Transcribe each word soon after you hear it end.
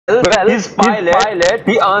his pilot,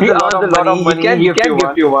 he earns a lot of money. He can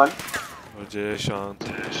gift you one. मुझे शांत.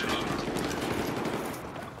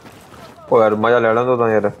 ओ यार मजा ले रहा था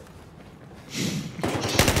यार.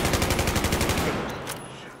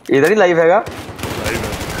 इधर ही लाइव हैगा? लाइव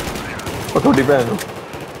है. ओ थोड़ी बहन.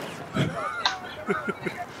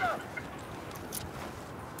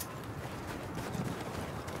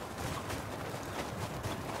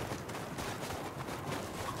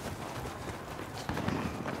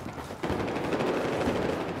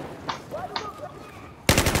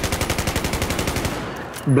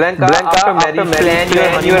 Blank after marriage, plan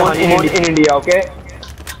your honeymoon in India, okay?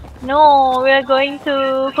 No, we are going to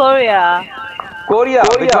Korea. Korea?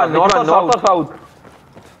 Which one? North or south?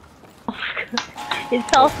 It's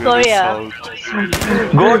South Korea.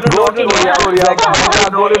 Go to Korea.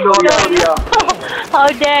 Go to Korea. How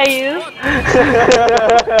dare you?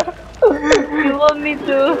 You want me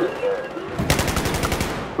to?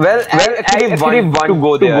 Well, I actually want to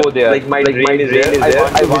go there. Like my dream is there.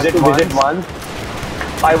 I want to visit once.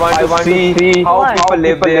 I want to see how people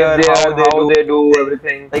live there, how they do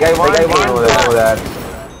everything. Like I want to know that.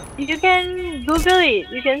 You can Google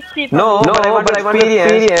it. You can see. No, but I want to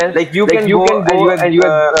experience. Like you can go and you.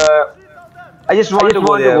 I just want to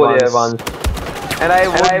go there once. And I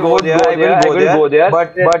will go there.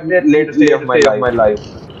 But later stage of my life.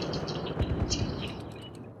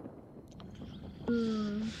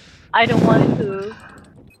 I don't want to.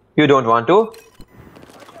 You don't want to?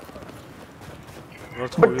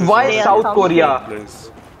 But why South Korea?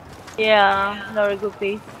 Yeah, not a good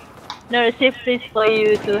place. Not a safe place for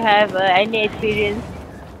you to have any experience.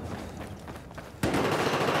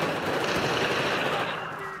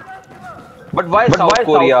 But why South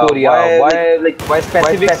Korea? Why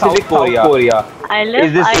specific South Korea? I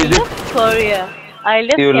love Korea. I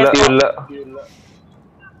love Korea.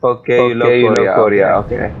 Okay, you love Korea.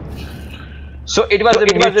 Okay. So it was a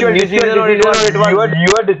mutual decision or it was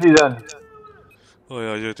your decision? Oh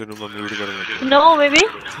yeah, you tenu mute karunga. No, maybe.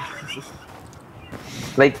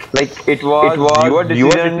 Like it was your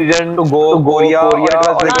decision to go Korea or it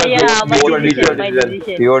was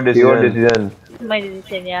like your decision. My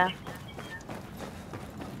decision, yeah.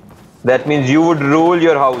 That means you would rule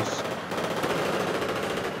your house.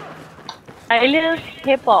 I love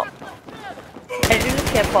K-pop.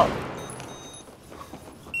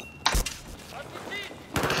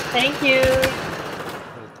 Thank you.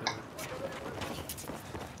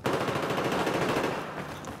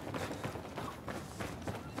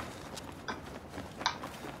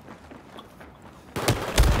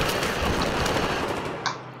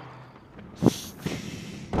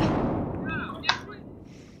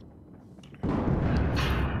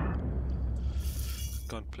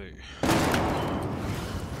 Can't play.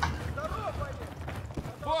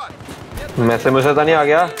 Message मुझे तो नहीं आ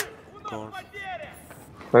गया. कौन?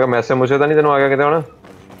 मैं कहा message मुझे तो नहीं तेनों आ गया कितने होना?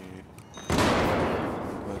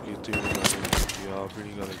 बाकी तीन या आप ही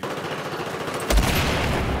नहीं करेंगे.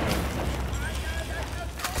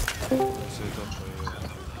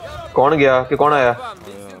 कौन गया कि कौन आया?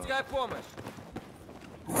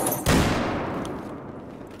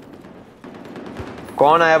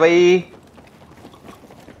 कौन आया भाई?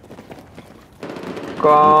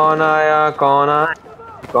 कौन आया? कौन?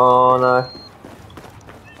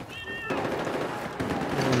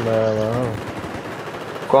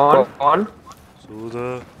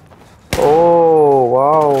 Suda. Oh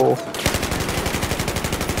wow.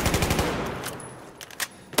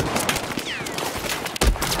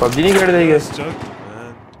 PUBG नहीं खेल रही है?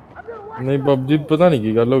 नहीं PUBG पता नहीं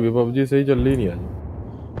की गल होगी. PUBG सही चल ही नहीं आज.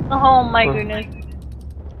 Oh my goodness.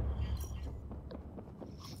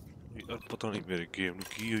 यार पता नहीं मेरे गेम में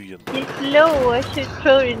की हुई है. It's low. I should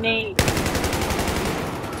throw a grenade.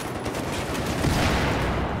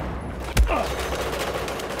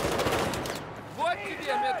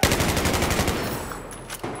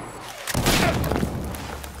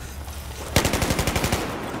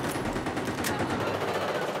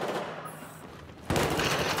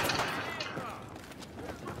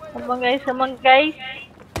 Come on guys.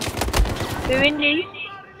 We win this.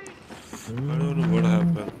 I don't know what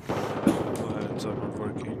happened. My hands are not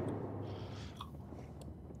working.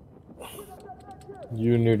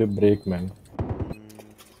 You need a break, man.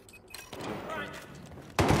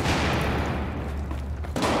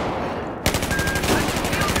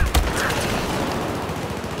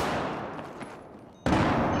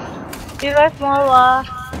 You guys more.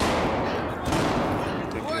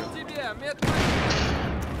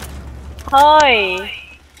 Hi.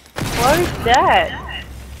 What is that?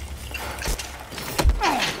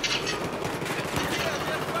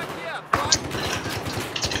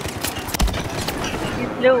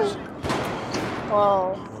 Low.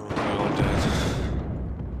 Wow. We're all dead.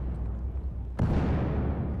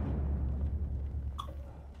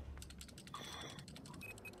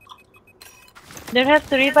 Don't have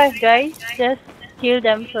to revive, guys. Just kill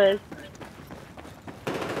them first.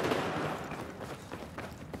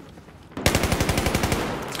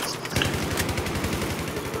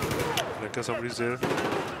 Like somebody's there.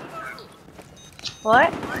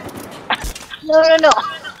 What? No, no, no.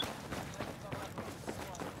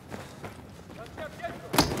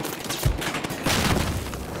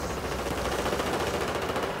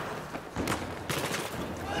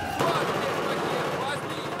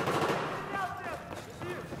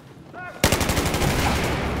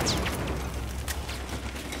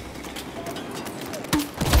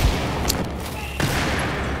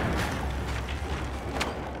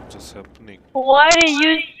 What's happening? Why do you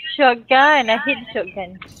use shotgun? I hate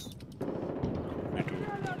shotgun. Me too.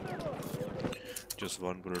 Just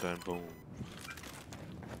one bullet and boom.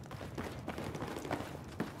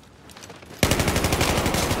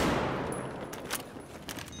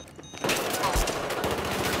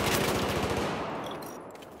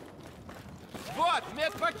 Вот,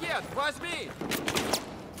 медпакет, возьми!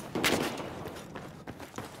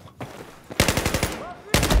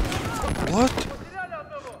 What?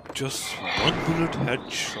 Just one bullet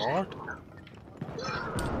headshot?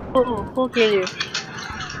 Who killed you?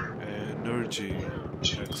 Energy.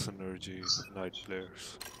 X energy. Night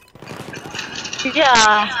players.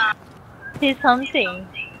 Yeah. See something.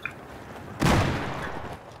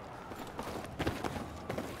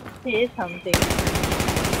 See something.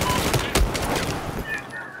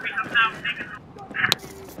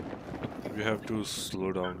 We have to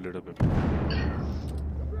slow down a little bit.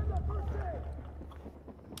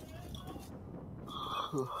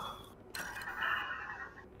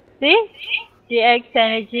 See? GX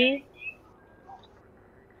energy.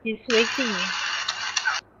 He's waiting.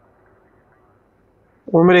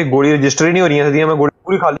 ਉਹ ਮੇਰੇ ਗੋਲੀ register ਹੀ ਨਹੀਂ ਹੋ ਰਹੀਆਂ ਸੀਗੀਆਂ ਮੈਂ ਗੋਲੀ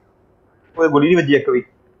ਪੂਰੀ ਖਾਲੀ ਕੋਈ ਗੋਲੀ ਨਹੀਂ ਵੱਜੀ ਇੱਕ ਵੀ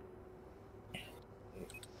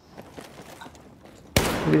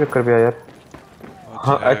ਕੀ ਚੱਕਰ ਪਿਆ ਯਾਰ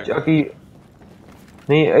ਹਾਂ ਅੱਛਾ ਕੀ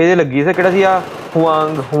ਨਹੀਂ ਇਹਦੇ ਲੱਗੀ ਸੀ ਕਿਹੜਾ ਸੀ ਆ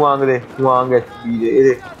ਹੁਆਂਗ ਐਚਪੀ ਦੇ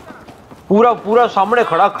ਇਹਦੇ ਪੂਰਾ ਸਾਹਮਣੇ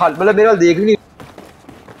ਖੜਾ ਮਤਲਬ ਮੇਰੇ ਨਾਲ ਦੇਖ ਵੀ ਨਹੀਂ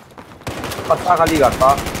ਪੱਤਾ ਖਾਲੀ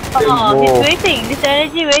ਕਰਤਾ Oh, he's waiting. This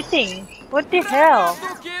energy waiting. What the hell?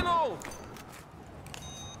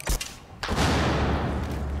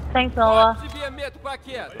 Thanks, Nova. Вот тебе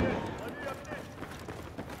медпакет!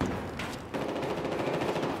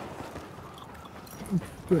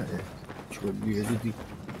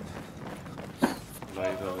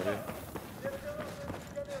 Live ਆ ਵੀਰੇ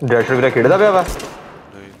ਡੈਸ਼ਰ ਵੀਰਾ ਖੇਡਦਾ ਪਿਆ ਵਾ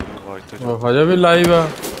ਨਹੀਂ ਆਵਾਜ਼ ਤਾਂ ਉਹ ਹਜੇ ਵੀ ਲਾਈਵ ਆ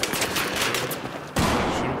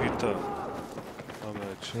ਸ਼ੁਰੂ ਕੀਤਾ ਆ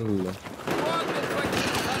ਮੈਚ ਲੈ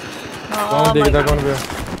Oh, ਕੌਣ my ਦੇਖਦਾ God. ਕੌਣ ਪਿਆ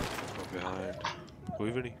ਬਿਹਾਈਂਡ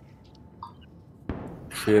ਕੋਈ ਵੀ ਨਹੀਂ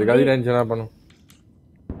ਸ਼ੇਰ ਕਾਦੀ ਟੈਨਸ਼ਨ ਆਪਾਂ ਨੂੰ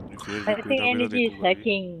ਫਿਰ I think energy is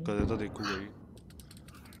hacking. ਕਦੇ ਤਾਂ ਦੇਖੂਗਾ ਹੀ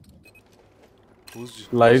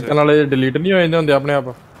ਲਾਈਵ ਤੇ ਨਾਲੇ ਡਿਲੀਟ ਨਹੀਂ ਹੋ ਜਾਂਦੇ ਹੁੰਦੇ ਆਪਣੇ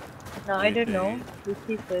ਆਪ No, I don't know. This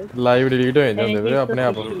is first. Live delete ਹੋ ਜਾਂਦੇ ਹੁੰਦੇ ਵੀਰੇ ਆਪਣੇ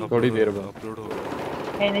ਆਪ ਥੋੜੀ ਦੇਰ ਬਾਅਦ ਅਪਲੋਡ ਹੋ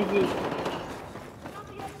ਗਿਆ Energy.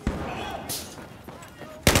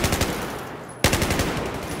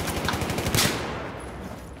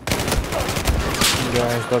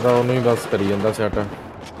 ਗੈਸ ਤਾਂ ਉਹਨੂੰ ਹੀ ਬਸ ਕਰੀ ਜਾਂਦਾ ਸੈਟ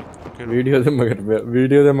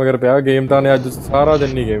ਵੀਡੀਓ ਦੇ ਮਗਰ ਪਿਆ ਗੇਮ ਤਾਂ ਨੇ ਅੱਜ ਸਾਰਾ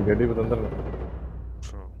ਦਿਨ ਨਹੀਂ ਗੇਮ ਖੇਡੀ ਪਤੰਦਰ ਨੇ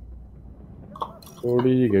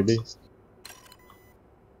ਥੋੜੀ ਜਿਹੀ ਖੇਡੀ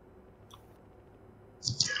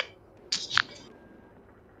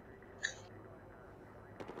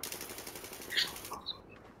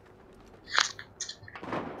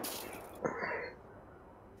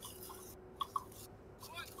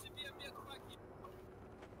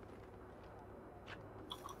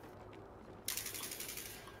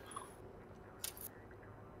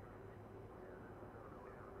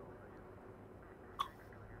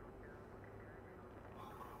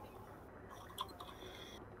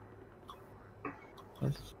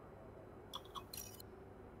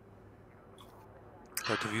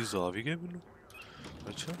ਅੱਠ ਵਿਊਜ਼ ਆ ਵੀ ਗਏ ਮੈਨੂੰ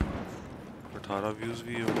ਅੱਛਾ 18 ਵਿਊਜ਼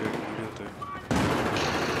ਵੀ ਹੋ ਗਏ ਵੀਡੀਓ ਤੇ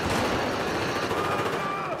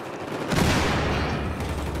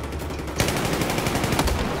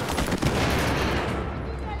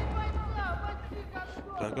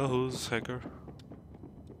Raga, who's hacker?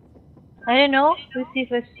 I don't know. We'll see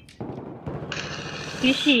first.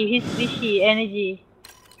 Fishy. He's fishy. Energy.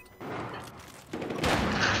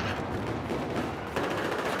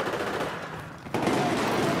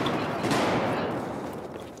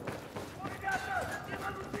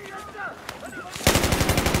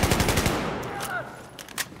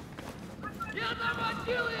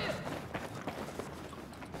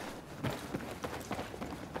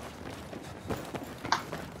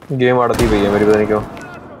 Game आड़ती पई है मेरी, पता नहीं क्यों।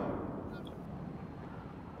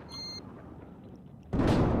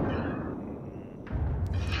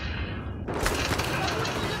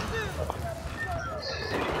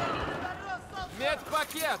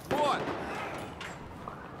 Медпакет, вот!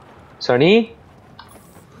 सनी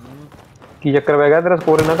की चक्कर पै गया तेरा,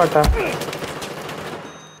 स्कोर इतना घट है।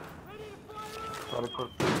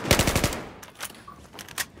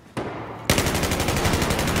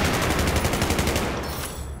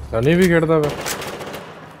 सनी भी खेड़ता है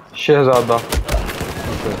शहजादा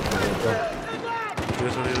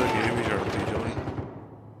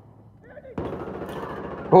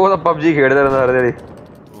वो तो पबजी खेड़ता रहता हर दिहाड़ी।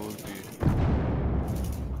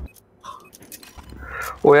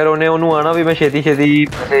 ਉਹ ਯਾਰ ਉਹਨੂੰ ਆਣਾ ਵੀ ਮੈਂ ਛੇਤੀ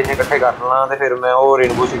ਪੈਸੇ ਇੰਨੇ ਇਕੱਠੇ ਕਰ ਲਾਂ ਤੇ ਫਿਰ ਮੈਂ ਉਹ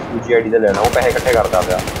ਰੇਨਬੋ 6 ਦੂਜੀ ਆਈਡੀ ਤੇ ਲੈਣਾ, ਉਹ ਪੈਸੇ ਇਕੱਠੇ ਕਰਦਾ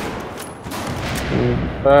ਪਿਆ।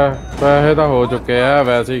 ਪੈਸੇ ਤਾਂ ਹੋ ਚੁੱਕੇ ਆ,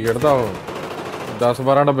 ਵੈਸੇ ਹੀ ਖੇਡਦਾ ਉਹ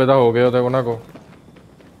 10-12 ਡੱਬੇ ਤਾਂ ਹੋ ਗਏ ਉਹਦੇ ਉਹਨਾਂ ਕੋ।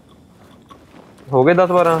 ਹੋ ਗਏ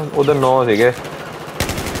 10-12, ਉਧਰ 9 ਸੀਗੇ।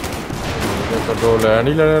 ਦੋ ਲੈ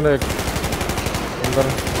ਨਹੀਂ ਲੈਣੇ ਨੇ ਅੰਦਰ।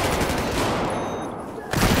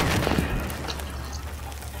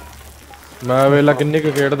 ਮੈਂ ਵੇਲਾ ਕਿੰਨੀ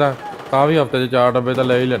ਕੁ ਖੇਡਦਾ ਤਾਂ ਵੀ ਹਫਤੇ 'ਚ 4 ਡੱਬੇ ਤਾਂ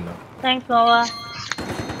ਲੈ ਹੀ ਲੈਣਾ। ਥੈਂਕਸ ਮਾਵਾ।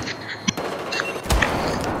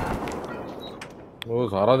 ਉਹ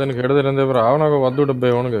ਸਾਰਾ ਦਿਨ ਖੇਡਦੇ ਰਹਿੰਦੇ ਭਰਾ, ਉਹਨਾਂ ਕੋਲ ਵਾਧੂ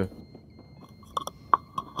ਡੱਬੇ ਹੋਣਗੇ।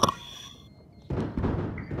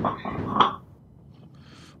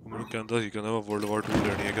 ਮੈਨੂੰ ਕਹਿੰਦਾ ਸੀ, ਕਹਿੰਦਾ ਮੈਂ ਵਰਲਡ ਵਾਰ 2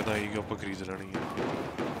 ਲੈਣੀ ਹੈ, ਕਹਿੰਦਾ ਆਈ ਆਪਾਂ ਖਰੀਦ ਲੈਣੀ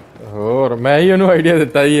ਹੈ। ਹੋਰ ਮੈਂ ਹੀ ਉਹਨੂੰ ਆਈਡੀਆ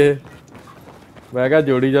ਦਿੱਤਾ ਸੀ ਇਹ, ਮੈਂ ਕਿਹਾ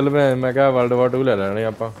ਜੋੜੀ ਚੱਲ ਮੈਂ ਕਿਹਾ ਵਰਲਡ ਵਾਰ 2 ਲੈ ਲੈਣੇ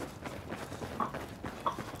ਆਪਾਂ।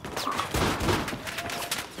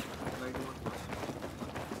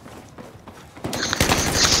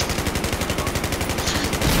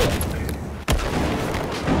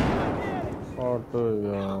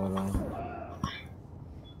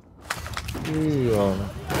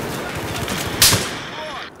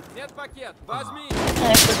 Медпакет, возьми!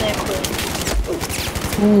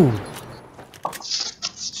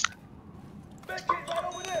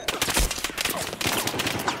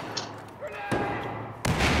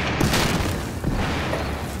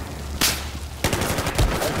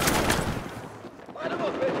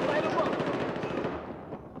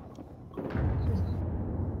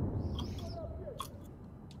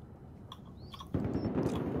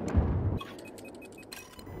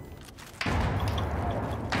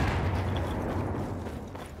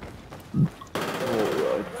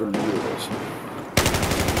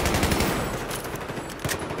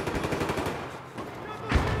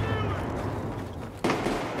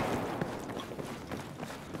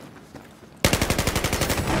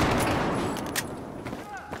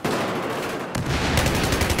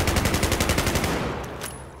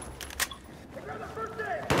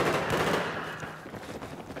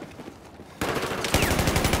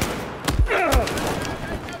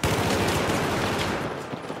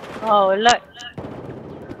 Oh, look.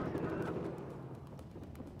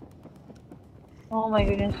 Oh my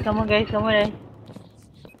goodness. Come on, guys. Come on, guys.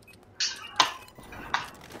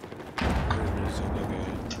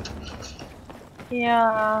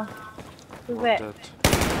 Yeah. Too bad.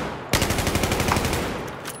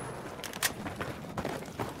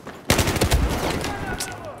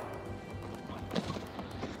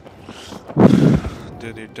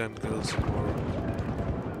 They need 10 kills more.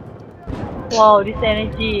 Wow, this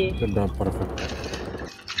energy. Perfect.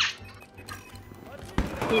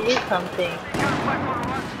 It is something.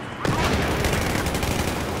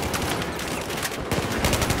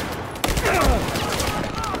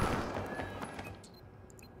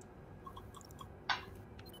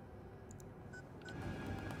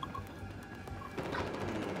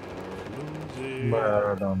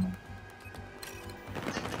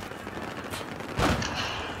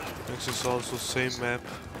 This is also same map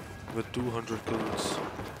with 200 kills.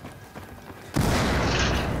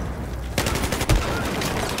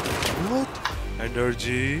 What?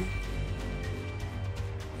 Energy?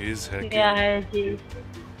 He's hacking. Yeah, energy.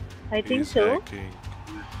 I think He's so. Hacking.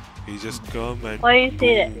 He just come and Why you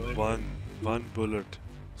say that? one bullet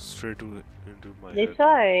straight into my That's head.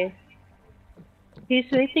 why. He's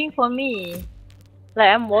waiting for me. Like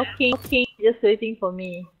I'm walking, just waiting for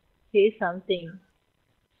me. He is something.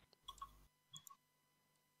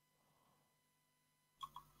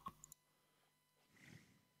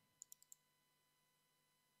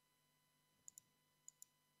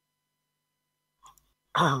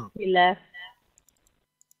 He left.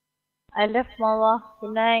 I left Mama.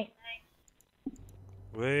 Good night.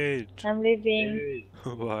 Wait. I'm leaving.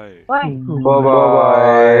 Why? Why?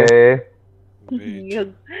 Bye-bye.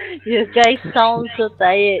 Wait. You guys sound so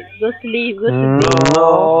tired. Go sleep. Go sleep. No.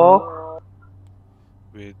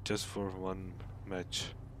 Wait just for one match.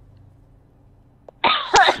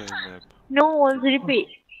 Same map. No one's repeat.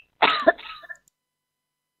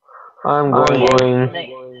 I'm going.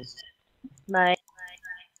 Nice.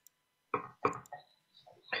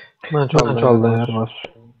 मैं चलदा यार बस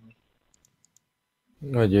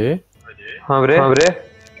ਅਜੇ हाँ वीरे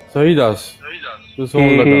ਸਹੀ ਦੱਸ ਤੂੰ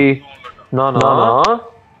ਸੌਣ ਲੱਗਾ ना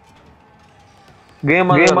गेम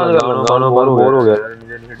बंद कर लगा ना बोर हो गया यार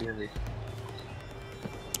मुझे नहीं हड्डियां दी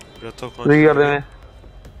या तो ਕੀ ਕਰਦੇ ਮੈਂ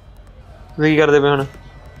ਕੀ ਕਰਦੇ ਪਏ ਹੁਣ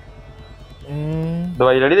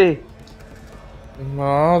ਦਵਾਈ ਲੈ ਲਈ ਤੁਸੀਂ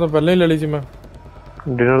ਨਾ ਉਹ ਤਾਂ ਪਹਿਲਾਂ ਹੀ ਲੈ ਲਈ ਸੀ ਮੈਂ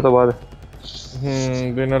ਡਿਨਰ ਤੋਂ ਬਾਅਦ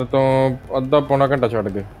ਡਿਨਰ ਤੋਂ ਅੱਧਾ ਪੌਣਾ ਘੰਟਾ ਛੱਡ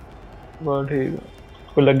ਕੇ ਬਸ ਠੀਕ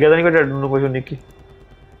ਕੋਈ ਲੱਗਿਆ ਤਾਂ ਨਹੀਂ ਕੋਈ ਢਿੱਡ ਨੂੰ ਕੁਝ ਨਿੱਕੀ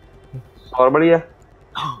ਨਾਰਮਲ ਹੀ ਆ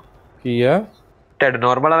ਕੀ ਆ ਢਿੱਡ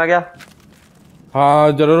ਨਾਰਮਲ ਆ ਮੈਂ ਕਿਹਾ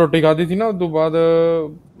ਹਾਂ ਜਦੋਂ ਰੋਟੀ ਖਾਧੀ ਸੀ ਨਾ ਉਸ ਤੋਂ ਬਾਅਦ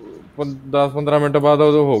 10-15 ਮਿੰਟ ਬਾਅਦ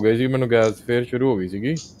ਉਦੋਂ ਹੋ ਗਈ ਸੀ ਮੈਨੂੰ ਗੈਸ ਫੇਰ ਸ਼ੁਰੂ ਹੋ ਗਈ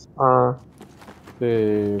ਸੀਗੀ ਹਾਂ ਤੇ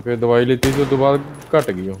ਫਿਰ ਦਵਾਈ ਲਿੱਤੀ ਸੀ ਉਸ ਤੋਂ ਬਾਅਦ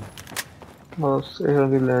ਘਟ ਗਈ ਉਹ ਬਸ ਇਹੋ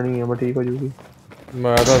ਜਿਹੀ ਲੈਣੀ ਆ ਮੈਂ ਠੀਕ ਹੋ ਜੂਗੀ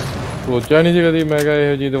ਮੈਂ ਤਾਂ ਸੋਚਿਆ ਨਹੀਂ ਸੀ ਕਦੀ ਮੈਂ ਕਿਹਾ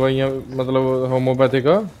ਇਹੋ ਜਿਹੀ ਦਵਾਈਆਂ ਮਤਲਬ ਹੋਮੋਪੈਥਿਕ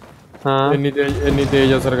ਹਾਂ ਇੰਨੀ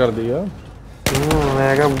ਤੇਜ਼ ਅਸਰ ਕਰਦੀ ਆ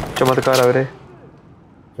ਮੈਂ ਕਿਹਾ ਚਮਤਕਾਰ ਆ ਵੀਰੇ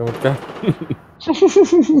ਚਮਤਕਾਰ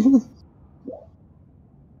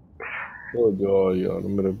ਉਹ ਜਾ ਯਾਰ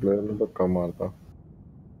ਮੇਰੇ ਪਲੇਅਰ ਨੇ ਧੱਕਾ ਮਾਰਤਾ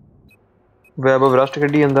ਵੈਬ ਬਰਸਟ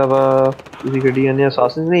ਖੇਡੀ ਜਾਂਦਾ ਵਾ ਤੁਸੀਂ ਖੇਡੀ ਜਾਂਦੇ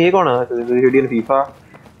ਅਸਾਸਿਨ ਨਹੀਂ ਇਹ ਕੌਣ ਆ ਤੁਸੀਂ ਖੇਡੀ ਫੀਫਾ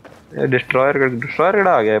ਡਿਸਟਰੋਇਰ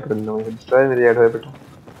ਕਿਹੜਾ ਆ ਗਿਆ ਪਤਾ ਨਹੀਂ ਡਿਸਟਰੋਇਰ ਮੇਰੇ ਐਡ ਹੋਇਆ ਬੇਟਾ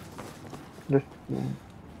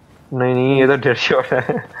ਨਹੀਂ ਇਹ ਤਾਂ ਡੈਡ ਸ਼ਾਟ ਹੈ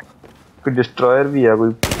ਕੋਈ ਡਿਸਟਰੋਇਰ ਵੀ ਆ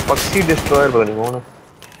ਕੋਈ ਪੱਕੀ ਡਿਸਟਰੋਇਰ ਪਤਾ ਨਹੀਂ ਕੌਣ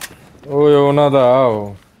ਓਏ ਉਹਨਾਂ ਦਾ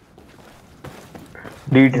ਉਹ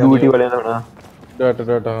ਡੀਟੀ ਵਾਲਿਆਂ ਦਾ ਹੋਣਾ ਡਟ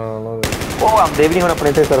ਹਾਂ ਉਹਨਾਂ ਦਾ ਉਹ ਆਉਂਦੇ ਵੀ ਨਹੀਂ ਹੁਣ ਆਪਣੇ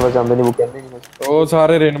ਇੱਥੇ ਸਰਵਰ ਚ ਆਉਂਦੇ ਨਹੀਂ ਉਹ ਕਹਿੰਦੇ ਨਹੀਂ ਉਹ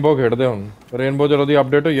ਸਾਰੇ ਰੇਨਬੋ ਖੇਡਦੇ ਹੁਣ ਰੇਨਬੋ ਜਦੋਂ ਦੀ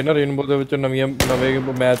ਅਪਡੇਟ ਹੋਈ ਹੈ ਨਾ ਰੇਨਬੋ ਦੇ ਵਿੱਚ ਨਵੇਂ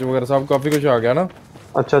ਮੈਚ ਵਗੈਰਾ ਸਭ ਕਾਫੀ ਕੁਝ ਆ ਗਿਆ ਨਾ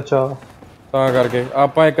ਅੱਛਾ ਤਾਂ ਕਰਕੇ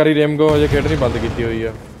ਆਪਾਂ ਇੱਕ ਵਾਰੀ ਰੇਨਬੋ ਹਜੇ ਖੇਡਣੀ ਬੰਦ ਕੀਤੀ ਹੋਈ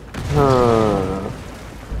ਆ ਹਾਂ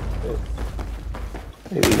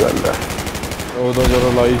ਇਹ ਵੀ ਗੱਲ ਆ ਉਦੋਂ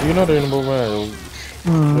ਜਦੋਂ ਲਾਈ ਸੀ ਨਾ ਰੇਨਬੋ ਮੈਂ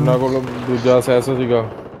ਇਹਨਾਂ ਕੋਲ ਦੂਜਾ ਸੈਸ ਸੀਗਾ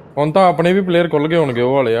ਹੁਣ ਤਾਂ ਆਪਣੇ ਵੀ ਪਲੇਅਰ ਖੁੱਲ ਗਏ ਹੋਣਗੇ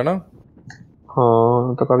ਉਹ ਵਾਲੇ ਹਨਾ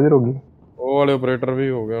ਹਾਂ ਤਾਂ ਕਾਫੀ ਦੇਰ ਹੋ ਗਈ ਉਹ ਵਾਲੇ ਆਪਰੇਟਰ ਵੀ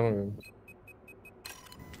ਹੋ ਗਏ ਹੋਣਗੇ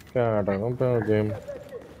ਘੈਂਟ ਆ ਨਾ ਗੇਮ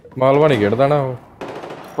ਮਾਲਵਾ ਨਹੀਂ ਖੇਡਦਾ ਨਾ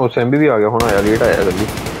ਉਹ ਸੈਂਬੀ ਵੀ ਆ ਗਿਆ ਹੁਣ ਆਇਆ ਲੇਟ ਆਇਆ ਗੱਡੀ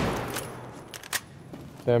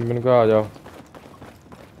ਸੈਂਬੀ ਨੂੰ ਕਹਾ ਆ ਜਾ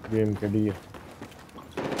ਗੇਮ ਖੇਡੀ ਆ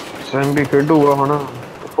ਸੈਂਬੀ ਖੇਡੂਗਾ ਹੁਣ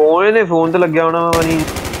ਫੋਨ ਤੇ ਲੱਗਿਆ ਹੋਣਾ ਵਾ ਨਹੀਂ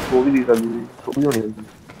ਉਹ ਵੀ ਦੀ ਸਕਦੀ ਉਹ ਵੀ ਹੋਣੀ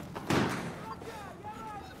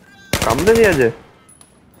ਕੰਮ ਦੇ ਅੱਜ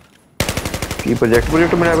ਕੀ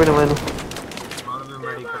ਪ੍ਰੋਜੈਕਟ ਬਣਾਇਆ ਕੋਈ ਨਵਾਂ ਇਹਨੂੰ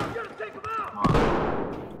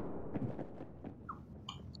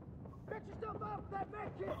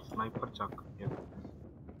स्नाइपर चक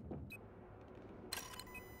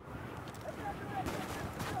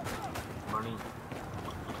बनी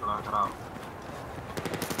थोड़ा खराब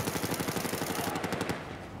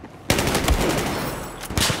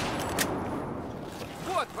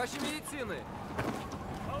Вот ваши медицины.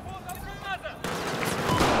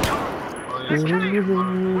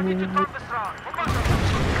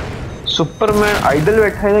 सुपरमैन आइडल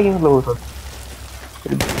बैठा है कि मतलब वो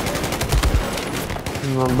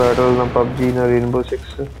ना बैटल ना पबजी ना रेनबो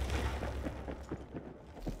 6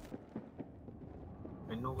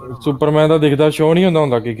 ਸੁਪਰਮੈਨ ਦਾ ਦਿਖਦਾ ਸ਼ੋ ਨਹੀਂ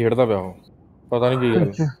ਹੁੰਦਾ ਕੀ ਖੇਡਦਾ ਪਿਆ ਉਹ ਪਤਾ ਨਹੀਂ ਕੀ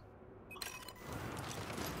ਗੱਲ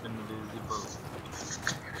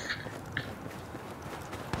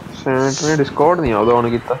ਸੈਂਟ ਨੇ ਡਿਸਕਾਰਡ ਨਹੀਂ ਆਉਦਾ ਔਨ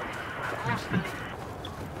ਕੀਤਾ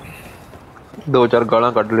ਦੋ ਚਾਰ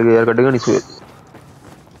ਗਾਲਾਂ ਕੱਢ ਲਈਆਂ ਯਾਰ ਕੱਢੀਆਂ ਨਹੀਂ ਸਵੇਰ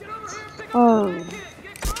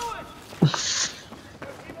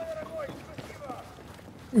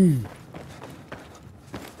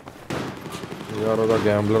ਯਾਰ ਉਹਦਾ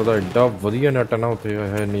ਗੈਂਬਲਰ ਦਾ ਐਡਾ ਵਧੀਆ ਨੈਟ ਨਾ ਉੱਥੇ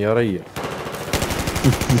ਹੈ ਨਜ਼ਾਰਾ ਹੀ ਆ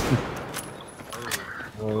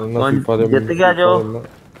ਜਿੱਤ ਗਿਆ ਜੋ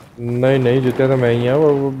ਨਹੀਂ ਜਿੱਤਿਆ ਤਾਂ ਮੈਂ ਹੀ ਆ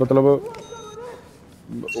ਮਤਲਬ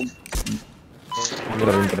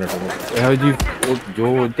ਮੇਰਾ ਇੰਟਰਨੈਟ ਇਹੋ ਜੀ ਜੋ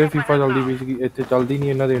ਇੱਥੇ ਫੀਫਾ ਚੱਲਦੀ ਪਈ ਸੀਗੀ ਇੱਥੇ ਚੱਲਦੀ ਨਹੀਂ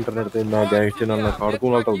ਇਹਨਾਂ ਦੇ ਇੰਟਰਨੈਟ ਤੇ ਨਾ ਗੈਂਗਸ ਚ ਨਾ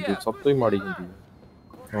ਖਾੜਕੂ ਨਾਲ ਤਾਂ ਸਭ ਤੋਂ ਹੀ ਮਾੜੀ ਹੁੰਦੀ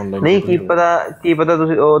ਹੈ ਆਨਲਾਈਨ ਨਹੀਂ ਕੀ ਪਤਾ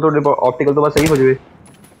ਤੁਸੀਂ ਉਹ ਤੁਹਾਡੇ ਆਪਟੀਕਲ ਤੋਂ ਬਾਅਦ ਸਹੀ ਹੋ ਜਾਵੇ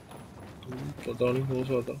ਪਤਾ ਨਹੀਂ ਹੋ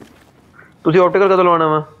ਸਕਦਾ ਤੁਸੀਂ ਆਪਟੀਕਲ ਕਦੋਂ ਲਵਾਉਣਾ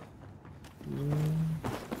ਵਾ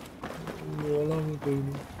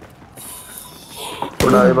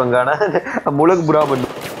ਥੋੜਾ ਇਹ ਪੰਗਾ ਨਾ ਮੁਲਕ ਬੁਰਾ ਬੰਦਾ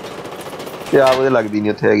ਤੇ ਆਪ ਉਹਦੇ ਲੱਗਦੀ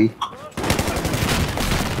ਨਹੀਂ ਉੱਥੇ ਹੈਗੀ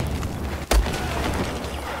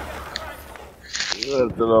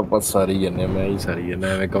ਚਲੋ ਆਪਾਂ ਸਾਰੀ ਜੰਨੇ ਮੈਂ ਹੀ ਸਾਰੀ ਜੰਨੇ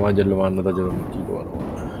ਐਵੇਂ ਕਵਾਂ ਜਲਵਾਨ ਦਾ ਜਦੋਂ ਮਰਜੀ ਲਵਾ ਲਓ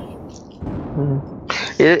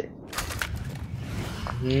ਇਹ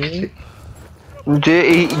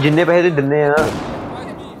ਜੇ ਜਿੰਨੇ ਪੈਸੇ ਤੁਸੀਂ ਦਿੰਦੇ ਆ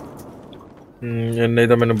ਇੰਨੇ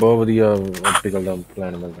ਤਾਂ ਮੈਨੂੰ ਬਹੁਤ ਵਧੀਆ ਆਪਟੀਕਲ ਦਾ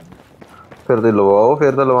ਪਲਾਨ ਮਿਲਦਾ ਫਿਰ ਤੇ ਲਵਾਓ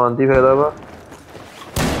ਫਿਰ ਤਾਂ ਲਵਾਉਣ ਦੀ ਫਾਇਦਾ ਵਾ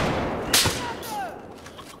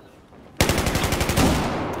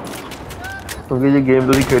ਕਿਉਂਕਿ ਜੇ ਗੇਮ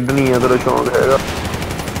ਤੁਸੀਂ ਖੇਡਣੀ ਆ ਤੇਰਾ ਸ਼ੌਂਕ ਹੈਗਾ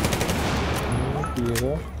ਕੀ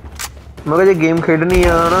ਹੈਗਾ ਮੈਂ ਕਿਹਾ ਜੇ ਗੇਮ ਖੇਡਣੀ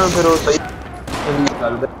ਆ ਨਾ ਫਿਰ ਉਹ ਸਹੀ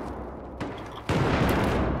ਲੱਗਦਾ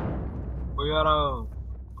ਉਹ ਯਾਰ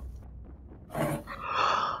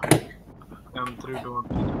M3 ਡੋਂਟ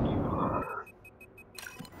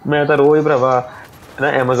ਮੈਂ ਤਾਂ ਰੋਜ਼ ਭਰਾਵਾ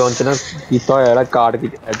ਨਾ ਐਮਾਜ਼ੋਨ 'ਚ ਨਾ ਕੀਤਾ ਹੋਇਆ ਜਿਹੜਾ ਕਾਰਡ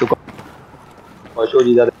ਐਡ ਟੂ ਖੁਸ਼ ਹੋ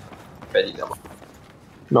ਜੀਦਾ ਪੈ ਜੀਦਾ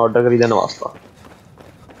ਨਾ ਆਰਡਰ ਕਰੀਦਾ ਨਾ ਵਾਸਤਾ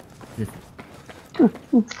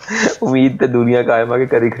ਉਮੀਦ ਤੇ ਦੁਨੀਆ ਕਾਇਮ ਆ ਕੇ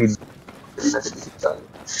ਕਰੀ ਖਰੀਦ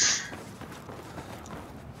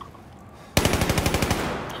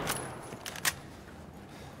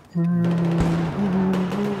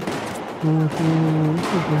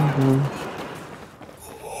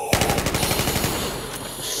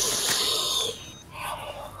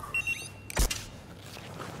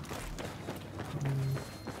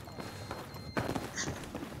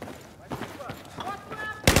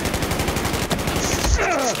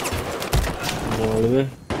ਵੇ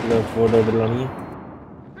ਲੈਫਟ ਫੋਰਡ ਲਾਣੀ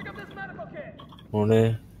ਹੁਣ ਆ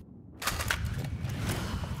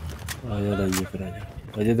ਜਾ ਲਾਈਏ ਫਿਰ ਆ ਜਾ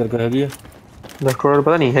ਅਜੇ ਤੇਰੇ ਕੋਲ ਹੈਗੀ ਆ ਲੈਫਟ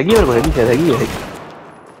ਪਤਾ ਨਹੀਂ ਹੈਗੀ ਮੇਰੇ ਕੋਲ ਹੈਗੀ ਸ਼ਾਇਦ ਹੈਗੀ ਹੈ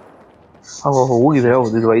ਆਹੋ ਹੋਊਗੀ ਫਿਰ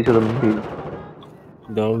ਉਹਦੀ ਦਵਾਈ ਚਲੋ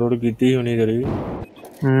ਡਾਊਨਲੋਡ ਕੀਤੀ ਹੋਣੀ ਤੇਰੀ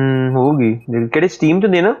ਹੋਊਗੀ ਕਿਹੜੇ ਸਟੀਮ 'ਚ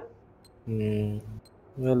ਹੁੰਦੇ ਨਾ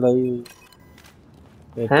ਮੈਂ ਲਾਈ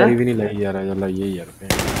ਇੱਕ ਵਾਰੀ ਵੀ ਨਹੀਂ ਲਾਈ ਯਾਰ ਆ ਜਾ ਲਾਈਏ ਯਾਰ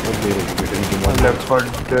Left 4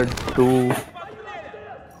 Dead 2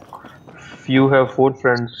 You have 4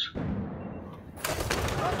 friends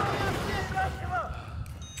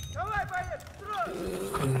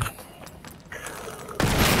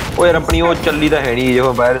ਉਹ ਯਾਰ ਆਪਣੀ ਉਹ ਚੱਲੀ ਤਾਂ ਹੈ ਨਹੀਂ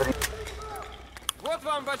ਜੋ ਬਾਹਰ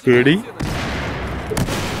ਕਿਹੜੀ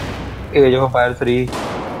ਇਹ ਜੋ ਫਾਇਰ 3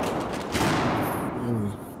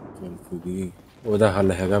 ਉਹਦਾ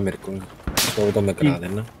ਹੱਲ ਹੈਗਾ ਮੇਰੇ ਕੋਲ ਉਹ ਤਾਂ ਮੈਂ ਕਰਾ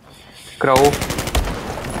ਦੇਣਾ ਕਰਾਓ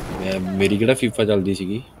ਮੈਂ ਮੇਰੀ ਕਿਹੜਾ ਫੀਫਾ ਚੱਲਦੀ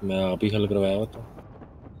ਸੀਗੀ ਮੈਂ ਆਪ ਹੀ ਹੱਲ ਕਰਵਾਇਆ ਉਹ ਤੋਂ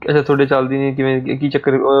ਅੱਛਾ ਤੁਹਾਡੇ ਚੱਲਦੀ ਨਹੀਂ ਕਿਵੇਂ ਕੀ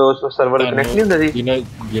ਚੱਕਰ ਸਰਵਰ ਕਨੈਕਟ ਨਹੀਂ ਹੁੰਦਾ ਜੀ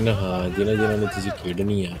ਜਿਹਨਾਂ ਨੇ ਤੁਸੀਂ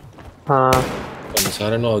ਖੇਡਣੀ ਆ ਹਾਂ ਤੁਹਾਨੂੰ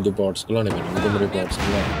ਸਾਰਿਆਂ ਨੂੰ ਆਪਦੇ ਪੋਰਟਸ ਖਿਲਾਉਣੇ ਪੈਣਗੇ ਮੇਰੇ ਪੋਰਟਸ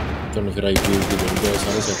ਖਿਲਾ ਤੁਹਾਨੂੰ ਫਿਰ ਆਈਪੀ ਦੀ ਦੇਣਗੇ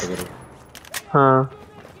ਸਾਰੇ ਸੈੱਟ ਕਰੋ ਹਾਂ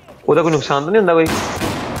ਉਹਦਾ ਕੋਈ ਨੁਕਸਾਨ ਤਾਂ ਨਹੀਂ ਹੁੰਦਾ ਕੋਈ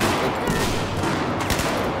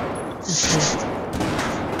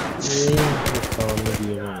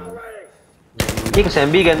ਇੱਕ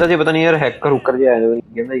ਸੈਂਬੀ ਕਹਿੰਦਾ ਸੀ ਪਤਾ ਨਹੀਂ ਯਾਰ ਹੈਕਰ ਹੁਕਰ ਜਿਹਾ ਆਇਆ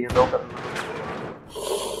ਕਹਿੰਦਾ ਹੀ ਕਹਿੰਦਾ ਉਹ ਕਰਨਾ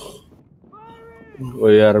ਉਹ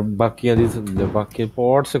ਯਾਰ ਬਾਕੀ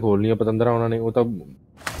ਪੋਰਟਸ ਖੋਲਣੀਆਂ ਪਤੰਦਰਾ ਉਹਨਾਂ ਨੇ ਉਹ ਤਾਂ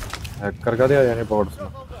ਹੈਕਰ ਕਾਹਦੇ ਆ ਜਾਣੇ ਪੋਰਟਸ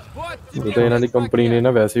ਉਹ ਤਾਂ ਇਹਨਾਂ ਦੀ ਕੰਪਨੀ ਨੇ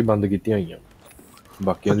ਨਾ ਵੈਸੇ ਹੀ ਬੰਦ ਕੀਤੀਆਂ ਹੋਈਆਂ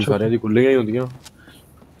ਬਾਕੀਆਂ ਦੀ ਸਾਰਿਆਂ ਦੀ ਖੁੱਲੀਆਂ ਹੀ ਹੁੰਦੀਆਂ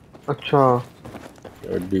ਅੱਛਾ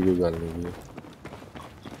ਐਡੀ ਕੋਈ ਗੱਲ ਨਹੀਂ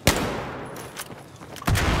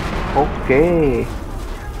ਓਕੇ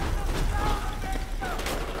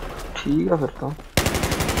ਠੀਕ ਆ ਫਿਰ ਤਾਂ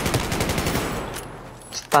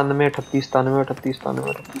 97 38 97 38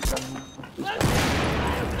 97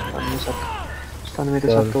 97 ਤੇ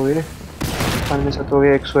 7 ਹੋ ਗਏ 97 7 ਹੋ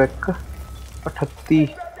ਗਏ 101 38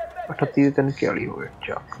 38 ਦੇ 3 40 ਹੋ ਗਏ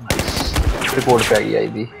ਚੱਕ ਰਿਪੋਰਟ ਪੈ ਗਈ ਆਈ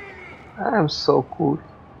ਦੀ ਆਈ ਐਮ ਸੋ ਕੂਲ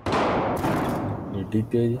ਐਡੀ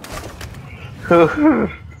ਤੇਜ਼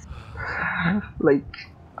like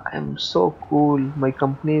I am so cool my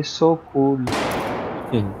company is so cool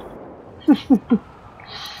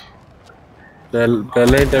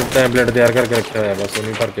ਪਹਿਲੇ ਟੈਂਪਲੇਟ ਤਿਆਰ ਕਰਕੇ ਰੱਖਿਆ ਹੋਇਆ ਬਸ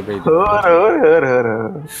ਉਹਨੂੰ ਭਰ ਕੇ ਭੇਜ ਦੇ ਹੋਰ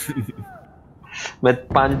ਮੈਂ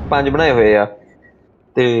ਪੰਜ ਬਣਾਏ ਹੋਏ ਆ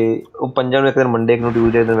ਤੇ ਉਹ ਪੰਜਾਂ ਨੂੰ ਇੱਕ ਦਿਨ ਮੰਡੇ ਇੱਕ ਨੂੰ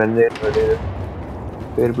ਟਿਊਜ਼ਡੇ ਦਿਨ ਵੈਨਸਡੇ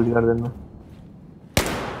ਫੇਰ ਰਿਪੀਟ ਕਰ ਦਿੰਦਾ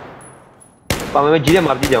ਭਾਵੇਂ ਮੈਂ ਜਿਹਦੇ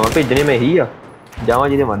ਮਰਜ਼ੀ ਜਾਵਾਂ ਭੇਜਣੇ ਮੈਂ ਇਹੀ ਆ ਜਾਵਾਂ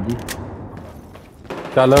ਜਿਹਦੇ ਮਰਜ਼ੀ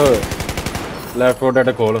ਚੱਲ ਲੈਫਟ ਫੋਰ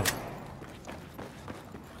ਡੈਡ ਖੋਲ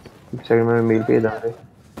ਇੱਕ ਸੈਕਿੰਡ ਮੈਂ ਮੇਲ ਭੇਜ ਦਾਂਗੇ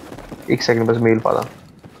ਇੱਕ ਸੈਕਿੰਡ ਬਸ ਮੇਲ ਪਾ ਦਾਂ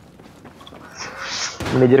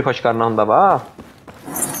ਮੈਨੇਜਰ ਖੁਸ਼ ਕਰਨਾ ਹੁੰਦਾ ਵਾ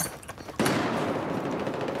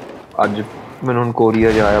ਅੱਜ ਮੈਨੂੰ ਹੁਣ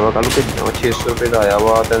ਕੋਰੀਅਰ ਜਾ ਆਇਆ ਵਾ ਕੱਲ ਭੇਜਣਾ 600 ਰੁਪਏ ਦਾ ਆਇਆ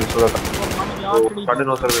ਵਾ 300 ਦਾ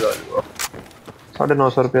 950 ਰੁਪਏ ਦਾ ਆ ਜਾਊਗਾ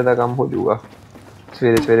 950 ਰੁਪਏ ਦਾ ਕੰਮ ਹੋ ਜਾਊਗਾ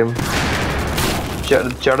ਸਵੇਰੇ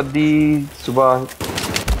ਚੜ੍ਹਦੀ ਸੁਬਾਹ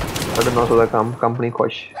 950 ਦਾ ਕੰਮ ਕੰਪਨੀ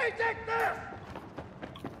ਖੁਸ਼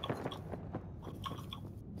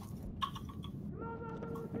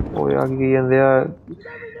ਉਹ ਆ ਕੀ ਕਹਿੰਦੇ ਆ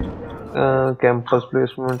ਕੈਂਪਸ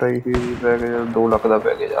ਪਲੇਸਮੈਂਟ ਆਈ ਸੀ ਪੈਕੇਜ 2 ਲੱਖ ਦਾ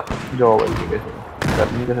ਪੈਕੇਜ ਆ ਜੋਬ ਆਈ ਸੀ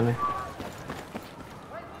ਕਰਨੀ ਕਿਸੇ ਨੇ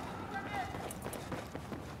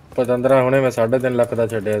ਪਤੰਦਰਾ ਹੁਣੇ ਮੈਂ 3.5 ਲੱਖ ਦਾ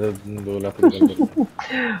ਛੱਡਿਆ ਤੇ 2 ਲੱਖ ਦੀ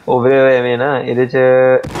ਉਹ ਵੀਰੇ ਐਵੇਂ ਨਾ ਇਹਦੇ ਚ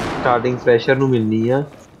ਸਟਾਰਟਿੰਗ ਫਰੈਸ਼ਰ ਨੂੰ ਮਿਲਣੀ ਆ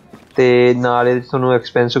ਤੇ ਨਾਲ ਇਹਦੇ ਤੁਹਾਨੂੰ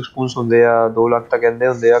ਐਕਸਪੈਂਸ ਐਕਸਪੂਸ ਹੁੰਦੇ ਆ 2 ਲੱਖ ਤਾਂ ਕਹਿੰਦੇ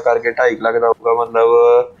ਹੁੰਦੇ ਆ ਕਰਕੇ 2.5 ਲੱਖ ਦਾ ਹੋਊਗਾ ਮਤਲਬ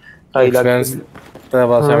 2.5 ਲੱਖ ਤਾਂ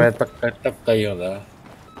ਬਸ ਐਵੇਂ ਧੱਕਾ ਹੀ ਹੁੰਦਾ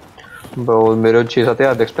ब्रो मेरे 6-7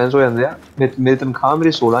 हज़ार ਦੇ ਐਕਸਪੈਂਸ ਹੋ ਜਾਂਦੇ ਆ ਮੇਰੀ ਤਨਖਾਹ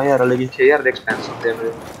ਮੇਰੀ 16000 ਆ ਲੇਕਿਨ 6000 ਦੇ ਐਕਸਪੈਂਸ ਹੁੰਦੇ ਆ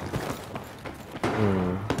ਮੇਰੇ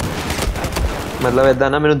ਮਤਲਬ ਇਦਾਂ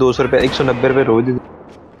ਨਾ ਮੈਨੂੰ 200 ਰੁਪਏ 190 ਰੁਪਏ ਰੋਜ਼ ਦੇ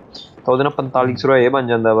ਤਾਂ ਉਹਦੇ ਨਾਲ 4500 ਰੁਪਏ ਇਹ ਬਣ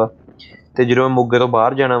ਜਾਂਦਾ ਵਾ ਤੇ ਜਦੋਂ ਮੈਂ ਮੋਗੇ ਤੋਂ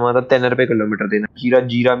ਬਾਹਰ ਜਾਣਾ ਵਾ ਤਾਂ 3 ਰੁਪਏ ਕਿਲੋਮੀਟਰ ਦੇਣਾ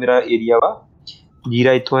ਜੀਰਾ ਮੇਰਾ ਏਰੀਆ ਵਾ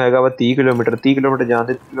ਜੀਰਾ ਇੱਥੋਂ ਹੈਗਾ ਵਾ 30 ਕਿਲੋਮੀਟਰ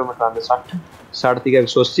ਜਾਂਦੇ 30 ਕਿਲੋਮੀਟਰ ਆਉਂਦੇ 60 ਤੀਕ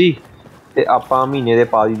 180 ਤੇ ਆਪਾਂ ਮਹੀਨੇ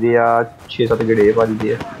ਦੇ ਪਾ ਦਿੰਦੇ ਆ 6-7 ਗੇੜੇ ਪਾ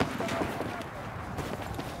ਦਿੰਦੇ ਆ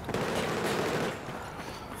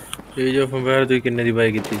ਇਹ ਜੋ ਫੰਬਰ ਤੁਸੀਂ ਕਿੰਨੇ ਦੀ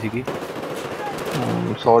ਬਾਈ ਕੀਤੀ ਸੀਗੀ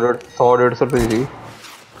 100-150 ਰੁਪਏ ਦੀ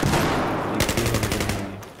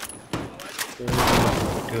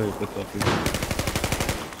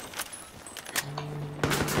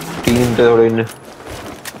ਟੀਮ ਤੇ ਥੋੜੇ ਨੇ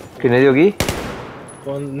ਕਿੰਨੇ ਦੀ ਹੋ ਗਈ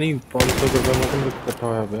ਨਹੀਂ 500 ਰੁਪਏ ਮਤਲਬ ਇਕੱਠਾ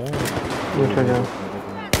ਹੋਇਆ ਪਿਆ ਅੱਛਾ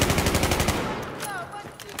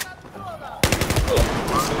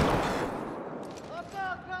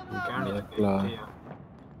ਜੀ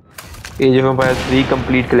Age of Empires 3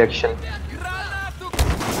 complete collection.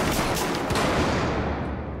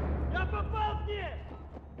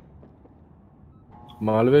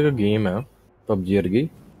 मालवे का गेम है पबजी वर्गी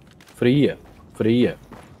फ्री है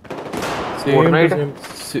Fortnite?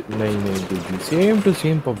 नहीं same to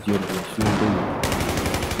same PUBG वर्गी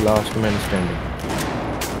last man standing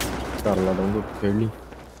कर ला दूंगा खेल ली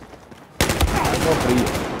फ्री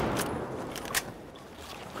है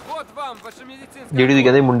Вот вам ваша медицинская. ਜਿਹੜੀ ਦੀ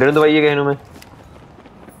ਕਹਿੰਦੇ ਮੁੰਡੇ ਨੂੰ ਦਵਾਈ ਹੈ ਕਿਸੇ ਨੂੰ ਮੈਂ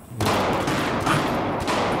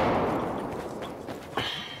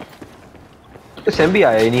ਸੈਂਬੀ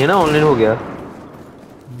ਆਇਆ ਹੀ ਨਹੀਂ ਹੈ ਨਾ ਆਨਲਾਈਨ ਹੋ ਗਿਆ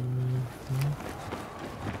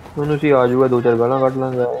ਮੈਨੂੰ ਸੀ ਆ ਜਾਊਗਾ 2-4 ਗਾਲਾਂ ਕੱਢ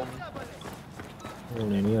ਲਾਂਗਾ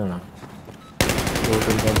नहीं आना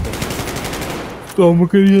ਕੰਮ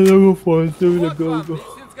ਕਰੀ ਜਾਂਦਾ ਫੋਨ ਤੇ ਵੀ ਲੱਗਾ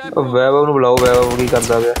ਹੋਊਗਾ ਵੈਬਵ ਨੂੰ ਬੁਲਾਓ ਵੈਬਵ ਕੀ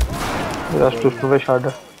ਕਰਦਾ ਪਿਆ ਰਸਟ ਉਸ ਨੂੰ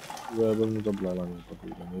ਛੱਡ ਵੈਬਲ ਨੂੰ ਤਾਂ ਬੁਲਾ ਲਾਂਗੇ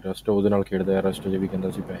ਪਤਾ ਨਹੀਂ ਰਸਟ ਉਹਦੇ ਨਾਲ ਖੇਡਦਾ ਹੈ ਰਸਟ ਜੇ ਵੀ ਕਹਿੰਦਾ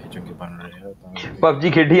ਸੀ ਪੈਸੇ ਚੰਗੇ ਬਣ ਰਹੇ ਆ ਤਾਂ ਪਬਜੀ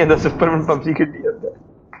ਖੇਡੀ ਜਾਂਦਾ ਸੁਪਰਮੈਨ ਪਬਜੀ ਖੇਡੀ ਜਾਂਦਾ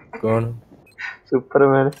ਕੌਣ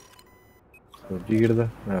ਸੁਪਰਮੈਨ ਪਬਜੀ ਖੇਡਦਾ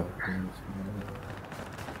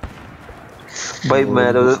ਭਾਈ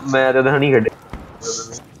ਮੈਂ ਤਾਂ ਨਹੀਂ ਖੇਡੇ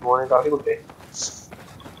ਉਹਨੇ ਕਾਫੀ ਕੁੱਟੇ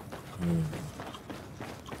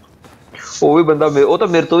ਉਹ ਵੀ ਬੰਦਾ ਉਹ ਤਾਂ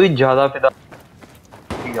ਮੇਰੇ ਤੋਂ ਵੀ ਜ਼ਿਆਦਾ ਫਿਦਾ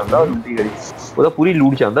ਜਾਂਦਾ ਲੂਟੀ ਕਰੀ ਉਹਦਾ ਪੂਰੀ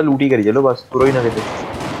ਲੂਟ ਚਾਹੁੰਦਾ ਲੂਟੀ ਕਰੀ ਚਲੋ ਬਸ ਤੁਰੋ ਹੀ ਨਾ ਕਿਤੇ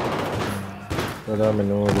ਉਹਦਾ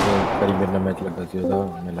ਮੈਨੂੰ ਕਰੀ ਮੇਰੇ ਨਾਲ ਮੈਚ ਲੱਗਾ ਸੀ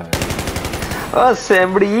ਉਹਦਾ ਮਿਲਾ ਆ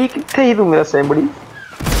ਸੈਂਬੜੀ ਕਿੱਥੇ ਸੀ ਤੂੰ ਮੇਰਾ ਸੈਂਬੜੀ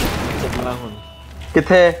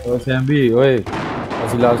ਕਿੱਥੇ ਉਹ ਸੈਂਬੀ ਓਏ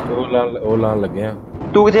ਅਸੀਂ ਲਾਸਟ ਉਹ ਲਾਣ ਲੱਗੇ ਆ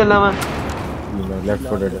ਤੂੰ ਕਿੱਥੇ ਚੱਲਣਾ ਵਾ ਲੈਫਟ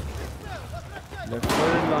ਫੁੱਟਡ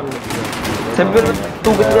ਸੈਂਬੀ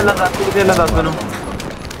ਤੂੰ ਕਿੱਥੇ ਚੱਲਣਾ ਦੱਸ ਮੈਨੂੰ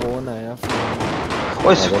ਫੋਨ ਆਇਆ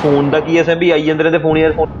ਓਏ ਫੋਨ ਦਾ ਕੀ ਹੈ ਸੈਂਬੀ ਆਈ ਜਾਂਦੇ ਨੇ ਤੇ ਫੋਨ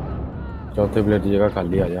ਯਾਰ ਚੌਥੇ ਪਲੇਟ ਦੀ ਜਗ੍ਹਾ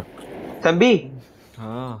ਖਾਲੀ ਆ ਜਾ ਸੈਂਬੀ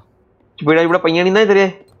ਹਾਂ ਚਪੇੜਾ ਪਈਆਂ ਨਹੀਂ ਨਾ ਤੇਰੇ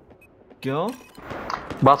ਕਿਉਂ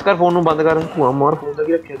ਬਸ ਕਰ ਫੋਨ ਨੂੰ ਬੰਦ ਕਰ ਧੂਆ ਮਾਰ ਫੋਨ ਦਾ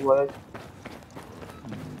ਕੀ ਰੱਖਿਆ ਤੂੰ ਆਇਆ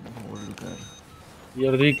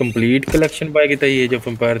ਯਾਰ ਤੁਸੀਂ ਕੰਪਲੀਟ ਕਲੈਕਸ਼ਨ ਪਾਈ ਕੀਤਾ age of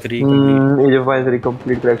empire 3 age of empire 3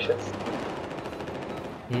 complete collection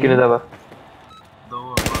ਕਿੰਨੇ ਦਾ ਵਾ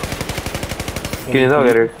ਕਿੰਨੇ ਦਾ ਹੋ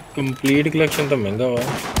ਗਿਆ ਰੇਟ ਕੰਪਲੀਟ ਕਲੈਕਸ਼ਨ ਤਾਂ ਮਹਿੰਗਾ ਵਾ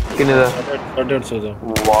ਕਿੰਨੇ ਦਾ 850 ਦਾ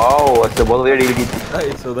ਵਾਓ ਅੱਛਾ ਬਹੁਤ ਵਧੀਆ ਡੀਲ ਕੀਤੀ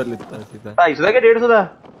 250 ਦਾ ਲਿੱਤਾ ਸੀ ਤਾਂ 250 ਦਾ ਕਿ 150 ਦਾ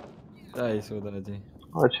 250 ਦਾ ਜੀ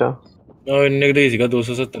ਅੱਛਾ ਉਹ ਇੰਨੇ ਕੁ ਸੀਗਾ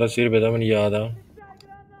 270-80 ਰੁਪਏ ਦਾ ਮੈਨੂੰ ਯਾਦ ਆ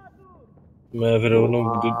ਮੈਂ ਫਿਰ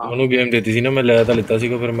ਉਹਨੂੰ ਗੇਮ ਦਿੱਤੀ ਸੀ ਨਾ ਮੈਂ ਲੈ ਤਾਂ ਲਿੱਤਾ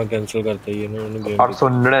ਸੀਗਾ ਫਿਰ ਮੈਂ ਕੈਨਸਲ ਕਰਤਾ ਜੀ ਉਹਨੂੰ ਗੇਮ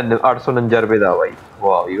 849 ਰੁਪਏ ਦਾ ਬਾਈ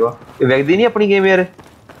ਵਾਹ ਵੀ ਵਾਹ ਇਹ ਵੇਖਦੀ ਨਹੀਂ ਆਪਣੀ ਗੇਮ ਯਾਰ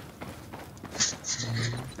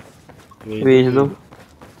ਵੇਚ ਦੋ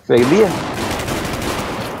ਵੇਖਦੀ ਆ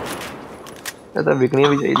ਇਹ ਤਾਂ ਵਿਕਣੀਆਂ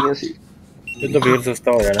ਵੀ ਚਾਹੀਦੀਆਂ ਸੀ ਇਹ ਤਾਂ ਫੇਰ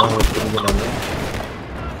ਸਸਤਾ ਹੋ ਜਾਣਾ ਹੋਰ ਕਿਉਂ ਬਣਾਉਂਦੇ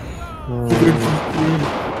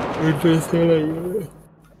ਇੰਟਰਸਟ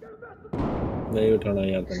ਨਹੀਂ ਉਠਾਣਾ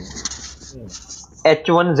ਯਾਰ ਤੈਨੂੰ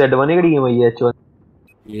H1Z1 ਕਿਹੜੀ ਗੇਮ ਆਈ ਹੈ H1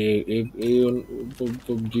 ਇਹ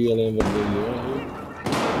PUBG ਵਾਲੇ ਬੰਦੇ ਦੀ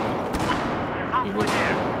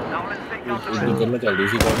ਇਹ ਪਹਿਲਾਂ ਚੱਲਦੀ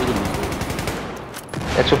ਸੀ ਕਾਫੀ ਜਲਦੀ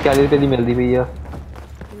 140 ਰੁਪਏ ਦੀ ਮਿਲਦੀ ਪਈ ਆ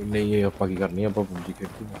ਨਹੀਂ ਇਹ ਆਪਾਂ ਕੀ ਕਰਨੀ ਆਪਾਂ PUBG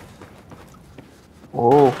ਖੇਡਦੇ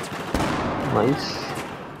ਓ ਨਾਈਸ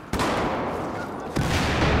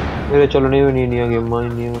ਮੇਰੇ ਚੱਲਣੇ ਵੀ ਨਹੀਂ ਇੰਨੀਆਂ ਗੇਮਾਂ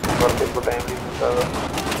ਇੰਨੀਆਂ ਕਰਦੇ ਕੋ ਟਾਈਮ ਨਹੀਂ ਮਿਲਦਾ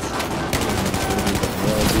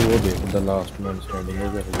वो देख द लास्ट मैन स्टैंडिंग हो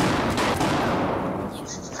गया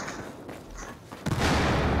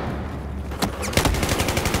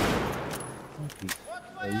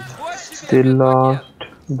ते लास्ट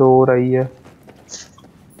डोर आई है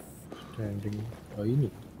स्टैंडिंग आई नहीं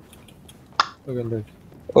अगर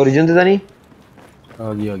ओरिजिन तो नहीं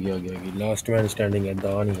आ गई लास्ट मैन स्टैंडिंग है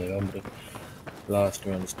दा नहीं है हमरे last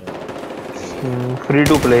man standing free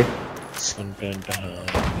to play content है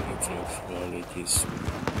knowledge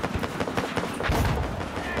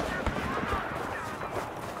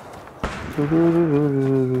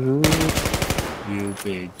view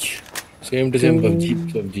page same to same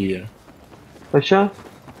PUBG है। अच्छा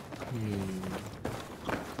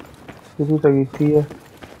शुरू तो की है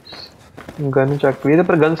गन चेक भी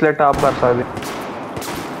पर गन सेलेक्ट आप कर सकते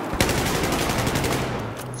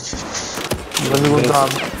गन तो आप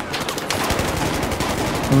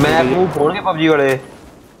मैप मूव होंगे पबजी वाले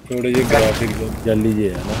थोड़े जे ग्राफिक जल्दी जे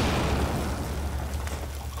है ना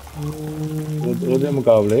ਉਹਦੇ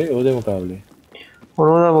ਮੁਕਾਬਲੇ ਹੁਣ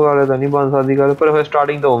ਉਹਦਾ ਮੁਕਾਬਲੇ ਤਾਂ ਨਹੀਂ ਬਣ ਸਕਦੀ ਗੱਲ ਪਰ ਫਿਰ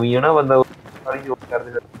ਸਟਾਰਟਿੰਗ ਤਾਂ ਉਵੇਂ ਹੈ ਨਾ ਬੰਦਾ ਸਾਰੀ ਜੋਬ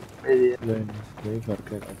ਕਰਦੇ ਨਹੀਂ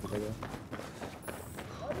ਫਰਕ ਹੈ ਕੱਟੇਗਾ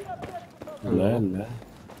ਲੈ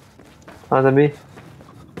ਹਾਂ ਤਾਂ ਵੀ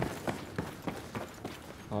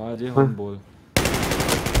ਹਾਂ ਜੀ ਹੁਣ ਬੋਲ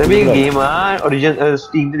ਤੇ ਵੀ ਗੇਮ ਆ ओरिजिनल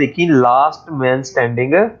ਸਟੀਮ ਤੇ ਦੇਖੀ ਲਾਸਟ ਮੈਨ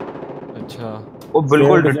ਸਟੈਂਡਿੰਗ ਅੱਛਾ ਉਹ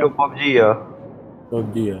ਬਿਲਕੁਲ ਡਿਟੋ ਪਬਜੀ ਆ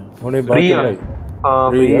ਹੁਣੇ ਬਾਅਦ ਚ ਭਾਈ ਹਾਂ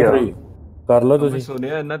ਫ੍ਰੀ ਆ ਕਰ ਲਓ ਮੈਂ ਤੁਸੀਂ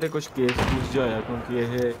ਸੁਣਿਆ ਇਹਨਾਂ ਤੇ ਕੁਝ ਕੇਸ ਕੁਝ ਹੋਇਆ ਕਿਉਂਕਿ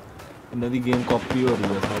ਇਹ ਇਹਨਾਂ ਦੀ ਗੇਮ ਕਾਪੀ ਹੋ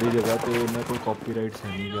ਰਹੀ ਹੈ ਸਾਰੀ ਜਗ੍ਹਾ ਤੇ ਇਹਨਾਂ ਕੋਲ ਕਾਪੀਰਾਈਟਸ ਹੈ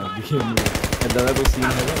ਨਹੀਂ ਜਾਂਦੀ ਗੇਮ ਨੂੰ ਇਦਾਂ ਦਾ ਕੋਈ ਸੀਨ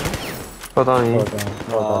ਹੈਗਾ ਨਾ ਪਤਾ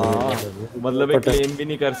ਨਹੀਂ ਮਤਲਬ ਇਹ ਕਲੇਮ ਵੀ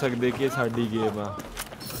ਨਹੀਂ ਕਰ ਸਕਦੇ ਕਿ ਇਹ ਸਾਡੀ ਗੇਮ ਆ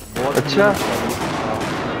ਬਹੁਤ ਅੱਛਾ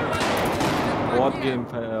ਬਹੁਤ ਗੇਮ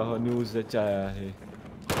ਨਿਊਜ਼ ਵਿੱਚ ਆਇਆ ਹੈ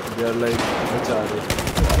ਦੇ ਆਰ ਲਾਈਕ ਵਿਚਾਰੇ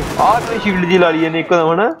ਆਹ ਤੇ ਸ਼ੀਲਡ ਜੀ ਲਾ ਲਈ ਇਹਨੇ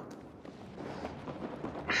ਇੱਕਦਮ ਹਨਾ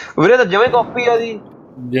ਵੀਰੇ ਤਾਂ ਜਿਵੇਂ ਕਾਪੀ ਆ ਦੀ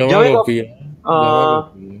ਜਿਵੇਂ ਕਾਪੀ ਆ ਹਾਂ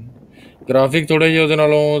ਗ੍ਰਾਫਿਕ ਥੋੜਾ ਜਿਹਾ ਉਹਦੇ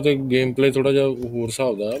ਨਾਲੋਂ ਤੇ ਗੇਮ ਪਲੇ ਥੋੜਾ ਜਿਹਾ ਹੋਰ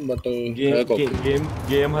ਹਿਸਾਬ ਦਾ ਬਟ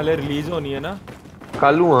ਗੇਮ ਹਲੇ ਰਿਲੀਜ਼ ਹੋਣੀ ਹੈ ਨਾ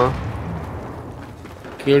ਕੱਲ ਨੂੰ ਆ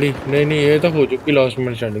ਕਿਹੜੀ ਨਹੀਂ ਇਹ ਤਾਂ ਹੋ ਚੁੱਕੀ ਲਾਸਟ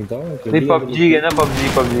ਮੈਨ ਸਟੈਂਡਿੰਗ ਤਾਂ ਨਹੀਂ ਪਬਜੀ ਹੈ ਨਾ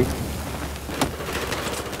ਪਬਜੀ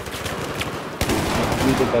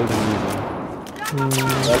ਤੇ ਕੱਲ ਰਿਲੀਜ਼ ਹੈ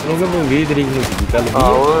ਅੱਜ ਨੂੰ 20 ਤਰੀਕ ਨੂੰ ਸੀ ਕੱਲ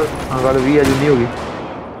ਹਾਂ ਗੱਲ 20 ਅੱਜ ਨਹੀਂ ਹੋ ਗਈ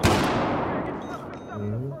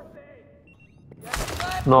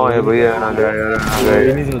ਨਾ ਇਹ ਭਈ ਆਣਾ ਗਿਆ ਯਾਰ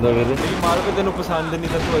ਇਹ ਨਹੀਂ ਸੁਣਦਾ ਫਿਰ ਨਹੀਂ ਮਾਰ ਕੇ ਤੈਨੂੰ ਪਸੰਦ ਨਹੀਂ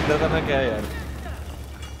ਤਾਂ ਤੂੰ ਇਦਾਂ ਦਾ ਨਾ ਕਹਿ ਯਾਰ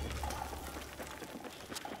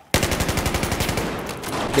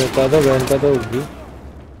ਕਿ ਕਾਦਾ ਬੈਨ ਤਾਂ ਹੋਊਗੀ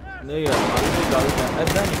ਨਹੀਂ ਯਾਰ ਗੱਲ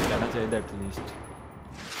ਇਦਾਂ ਨਹੀਂ ਕਹਿਣਾ ਚਾਹੀਦਾ ਐਟਲੀਸਟ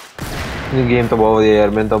ਇਹ ਗੇਮ ਤਾਂ ਬਹੁਤ ਵਧੀਆ ਯਾਰ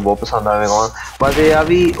ਮੈਨੂੰ ਤਾਂ ਬਹੁਤ ਪਸੰਦ ਆਇਆ ਮੈਂ ਬਸ ਇਹ ਆ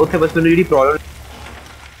ਵੀ ਉੱਥੇ ਬਸ ਮੈਨੂੰ ਜਿਹੜੀ ਪ੍ਰੋਬਲਮ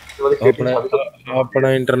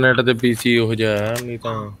ਆਪਣਾ ਇੰਟਰਨੈਟ ਤੇ ਪੀਸੀ ਉਹ ਜਿਹਾ ਹੈ ਨਹੀਂ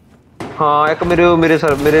ਤਾਂ ਹਾਂ ਇੱਕ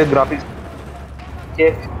ਮੇਰੇ ਗ੍ਰਾਫਿਕਸ ਕਿ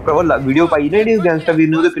ਪ੍ਰੋ ਵੀਡੀਓ ਪਾਈ ਨਾ ਜਿਹੜੀ ਗੈਂਗਸਟਰ ਵੀਰ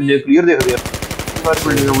ਨੂੰ ਉਹਦੇ ਕਿੰਨੇ ਕਲੀਅਰ ਦੇਖਦੇ ਆ ਵਾਰ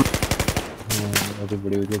ਬਿਲਡਿੰਗ ਉਹ ਤੇ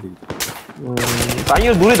ਬੜੀ ਵਧੀਆ ਦੀ ਤਾਂ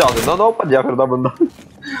ਹੀ ਦੂਰੇ ਦੱਸ ਦਿੰਦਾ ਉਹ ਭੱਜਿਆ ਫਿਰਦਾ ਬੰਦਾ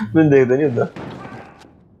ਮੈਨੂੰ ਦੇਖਦਾ ਨਹੀਂ ਹੁੰਦਾ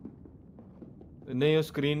ਨਹੀਂ ਉਹ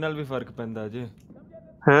ਸਕਰੀਨ ਨਾਲ ਵੀ ਫਰਕ ਪੈਂਦਾ ਜੇ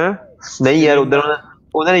ਹੈ ਨਹੀਂ ਯਾਰ ਉਧਰ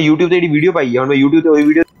ਉਹਨਾਂ ਨੇ YouTube ਤੇ ਜਿਹੜੀ ਵੀਡੀਓ ਪਾਈ ਆ ਹੁਣ ਮੈਂ YouTube ਤੇ ਉਹੀ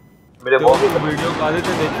ਵੀਡੀਓ ਮੇਰੇ ਬਹੁਤ ਵੀਡੀਓ ਕਾਹਦੇ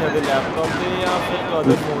ਤੇ ਦੇਖਿਆ ਤੇ ਲੈਪਟਾਪ ਤੇ ਜਾਂ ਫਿਰ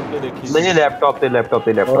ਤੁਹਾਡੇ ਫੋਨ ਤੇ ਦੇਖੀ ਨਹੀਂ ਲੈਪਟਾਪ ਤੇ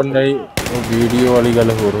ਨਹੀਂ ਉਹ ਵੀਡੀਓ ਵਾਲੀ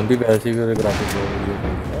ਗੱਲ ਹੋਰ ਹੁੰਦੀ ਵੈਸੇ ਵੀ ਉਹਦੇ ਗ੍ਰਾਫਿਕਸ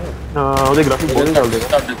ਹਾਂ ਉਹਦੇ ਗ੍ਰਾਫਿਕ ਬਹੁਤ ਚੱਲਦੇ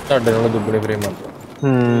ਤੁਹਾਡੇ ਨਾਲ ਦੁੱਗਣੇ ਫਰੇਮ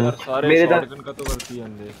ਆਉਂਦੇ ਯਾਰ ਸਾਰੇ ਸ਼ਾਟਗਨ ਕਾ ਤੋਂ ਵਰਤੀ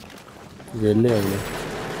ਜਾਂਦੇ ਵੇਲੇ ਅਗਲੇ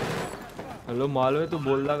ਹੈਲੋ ਮਾਲਵੇ ਤੂੰ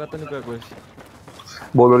ਬੋਲਦਾ ਕਾ ਤਾਂ ਨਹੀਂ ਪਿਆ ਕੁਝ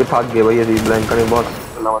ਬੋਲੋਗੇ ਥੱਕ ਗਏ ਬਈ ਅਸੀਂ ਬਲੈਂਕ ਨੇ ਬਹੁਤ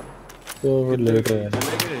ਗੱਲਾਂ तो लेट है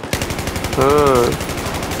हाँ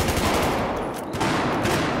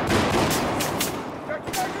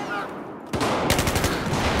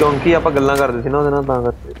क्योंकि ਆਪਾਂ ਗੱਲਾਂ ਕਰਦੇ ਸੀ ਨਾ ਉਹਦੇ ਨਾਲ ਤਾਂ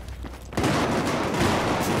ਕਰਕੇ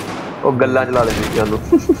ਉਹ ਗੱਲਾਂ ਚਲਾ ਲੈਂਦੀ ਸੀ ਸਾਨੂੰ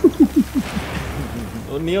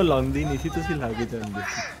ਉਹ ਨਹੀਂ ਉਹ ਲਾਉਂਦੀ ਨਹੀਂ ਸੀ ਤੁਸੀਂ ਲਾ ਕੇ ਜਾਂਦੇ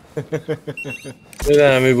ਇਹ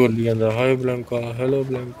ਐਵੇਂ ਬੋਲੀ ਜਾਂਦਾ ਹਾਏ ਬਲੈਂਕਾ ਹੈਲੋ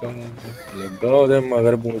ਬਲੈਂਕਾ ਲੱਗਾ ਉਹਦੇ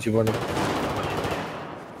ਮਗਰ ਪੂੰਛ ਬਣ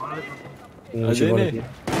ਅਜੇ ਨੇ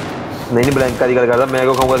नहीं ब्लैंका की गल करदा मैं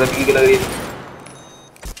को कहूंगा तो की लग रही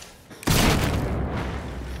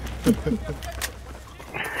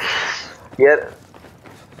यार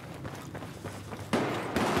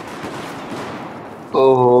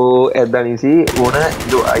ओहो ऐदा नहीं सी वो ना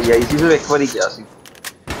जो आई सी सिर्फ एक बार ही किया सी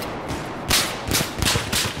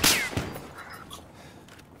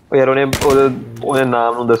यार ਉਹਨੇ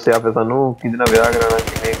ਨਾਮ ਨੂੰ ਦੱਸਿਆ ਫਿਰ ਸਾਨੂੰ ਕਿਹਦੇ ਨਾਲ ਵਿਆਹ ਕਰਾਣਾ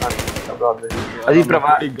ਕਿਵੇਂ ਖਾਣੀ ਅਸੀਂ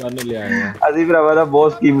ਭਰਾਵਾ ਦਾ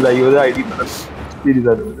ਬਹੁਤ ਸਕੀਮ ਲਾਈ ਉਹਦੇ ਆਈਡੀ ਪਰ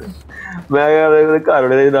ਮੈਂ ਘਰ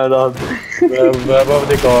ਵਾਲੇ ਦੇ ਨਾਲ ਬਾਬਾ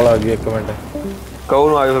ਦੇ ਕਾਲ ਆ ਗਈ ਇੱਕ ਮਿੰਟ ਕਹੋ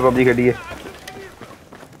ਨੂੰ ਆ ਕੇ ਫਿਰ ਪਬਜੀ ਖੇਡੀਏ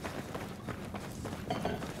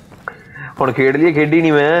ਹੁਣ ਖੇਡ ਲਈਏ ਖੇਡੀ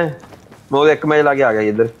ਨਹੀਂ ਮੈਂ ਉਹਦੇ ਇੱਕ ਮੈਚ ਲਾ ਕੇ ਆ ਗਿਆ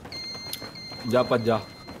ਇੱਧਰ ਜਾ ਭੱਜਾ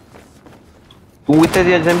ਤੂੰ ਕਿੱਥੇ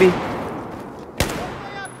ਸੀ ਅੱਜ ਸੰਭੀ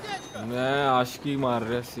ਮੈਂ ਆਸ਼ਕੀ ਮਾਰ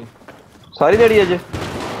ਰਿਹਾ ਸੀ ਸਾਰੀ ਦਿਹਾੜੀ ਅੱਜ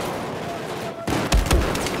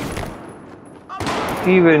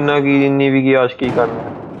ਕੀ ਵੇਨਾ ਕੀ ਇੰਨੀ ਵੀ ਕੀ ਆਸ਼ਕੀ ਕਰਨਾ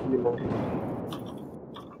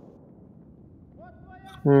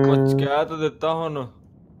ਕੁਝ ਕਹਿ ਤਾਂ ਦਿੱਤਾ ਹੁਣ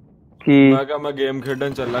ਕੀ ਮੈਂ ਕਿਹਾ ਮੈਂ ਗੇਮ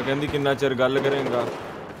ਖੇਡਣ ਚੱਲਾ ਕਹਿੰਦੀ ਕਿੰਨਾ ਚਿਰ ਗੱਲ ਕਰੇਂਗਾ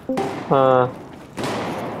ਹਾਂ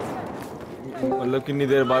मतलब कितनी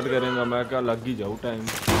देर बाद करेंगा मैं क्या लग ही जाऊँ टाइम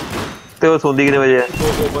ਤੇ ਉਹ ਸੌਂਦੀ ਕਿੰਨੇ ਵਜੇ ਆ?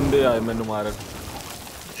 ਦੋ ਬੰਦੇ ਆਏ ਮੈਨੂੰ ਮਾਰਨ।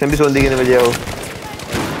 ਸਿੰਬੀ ਸੌਂਦੀ ਕਿੰਨੇ ਵਜੇ ਆ ਉਹ?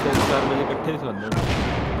 3-4 ਵਜੇ ਇਕੱਠੇ ਹੀ ਸੌਂਦੇ ਨੇ।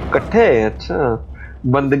 ਇਕੱਠੇ? ਅੱਛਾ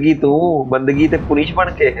ਬੰਦਗੀ ਤੂੰ ਬੰਦਗੀ ਤੇ ਪੁਲਿਸ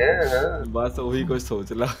ਬਣ ਕੇ ਹੈ। ਬਸ ਉਹੀ ਕੁਝ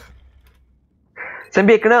ਸੋਚ ਲਾ।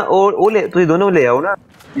 ਸਿੰਬੀ ਇੱਕ ਨਾ ਉਹ ਲੈ ਤੁਸੀਂ ਦੋਨੋਂ ਲੈ ਆਓ ਨਾ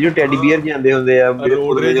ਜੋ ਟੈਡੀ ਬੀਅਰ ਜਾਂਦੇ ਹੁੰਦੇ ਆ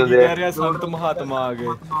ਰੋਡ ਰੇਜ ਕੀ ਕਹਿ ਰਿਹਾ ਸੰਤ ਮਹਾਤਮਾ ਆ ਗਏ।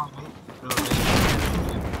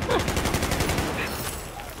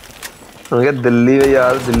 उन्होंने कहा दिल्ली में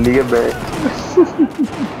यार दिल्ली के बैंक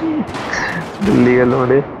दिल्ली के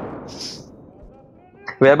लोने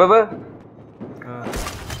वे बाबा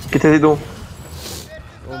किथे थी तू?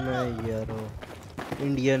 ओ मैं यार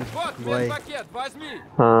इंडियन बॉय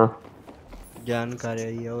हाँ जानकार है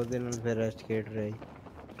ये ਉਹਦੇ ਨਾਲ ਫਿਰ ਰੈਸਟ ਖੇਡ ਰਹੀ।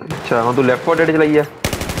 ਅੱਛਾ ਹੁਣ ਤੂੰ ਲੈਫਟ 4 ਡੈਡ ਚਲਾਈ ਆ?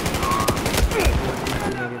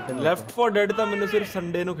 ਲੈਫਟ 4 ਡੈਡ ਤਾਂ ਮੈਨੂੰ ਸਿਰਫ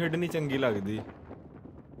ਸੰਡੇ ਨੂੰ ਖੇਡਣੀ ਚੰਗੀ ਲੱਗਦੀ।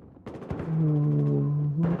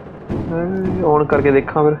 ऑन करके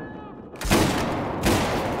देखा फिर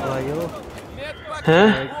आयो हैं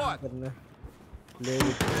ले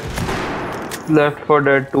लेफ्ट 4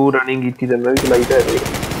 डेड 2 रनिंग की थी तो मैं भी चलाई था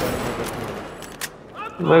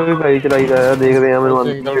मैं भी भाई चलाई था यार देख रहे हैं मैं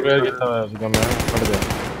सिंगल प्लेयर कितना है उसका मैं फट गया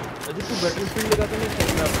अजी तू बैटलफील्ड लगा तो नहीं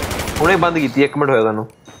चलना ਹੁਣੇ ਬੰਦ ਕੀਤੀ 1 ਮਿੰਟ ਹੋਇਆ ਤੁਹਾਨੂੰ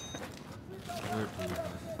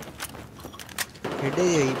ਖੇਡੇ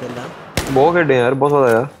ਹੀ ਪਹਿਲਾਂ ਬਹੁਤ ਖੇਡੇ ਯਾਰ ਬਹੁਤ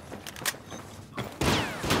ਜ਼ਿਆਦਾ ਯਾਰ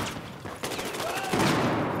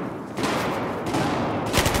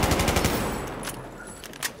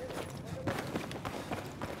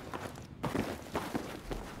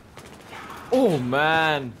ਓ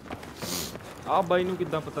ਮੈਨ ਆ ਬਾਈ ਨੂੰ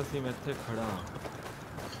ਕਿੱਦਾਂ ਪਤਾ ਸੀ ਮੈਂ ਇੱਥੇ ਖੜਾ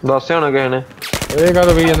ਦੱਸਿਆ ਹੋਣਾ ਕਿਸੇ ਨੇ ਇਹ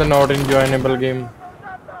ਕਦੋਂ ਵੀ ਜਾਂਦਾ ਨਾਟ ਇਨਜੋਇਨੇਬਲ ਗੇਮ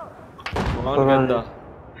ਕੌਣ ਕਹਿੰਦਾ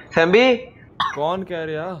ਸੈਂਬੀ ਕੌਣ ਕਹਿ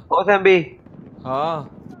ਰਿਹਾ ਉਹ ਸੈਂਬੀ ਹਾਂ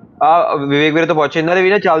ਆ ਵਿਵੇਕ ਵੀਰੇ ਤੋਂ ਪੁੱਛ ਇਹਨਾਂ ਦੇ ਵੀ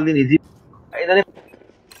ਨਾ ਚੱਲਦੀ ਨਹੀਂ ਸੀ ਇਹਨਾਂ ਨੇ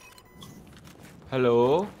ਹੈਲੋ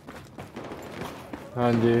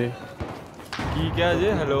ਹਾਂਜੀ ਕੀ ਕਿਹਾ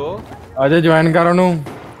ਜੇ ਹੈਲੋ ਅਜੇ ਜੁਆਇਨ ਕਰ ਉਹਨੂੰ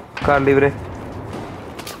ਕਰ ਲਈ ਵੀਰੇ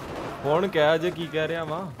ਕੌਣ ਕਹਿ ਜੇ ਕੀ ਕਹਿ ਰਿਹਾ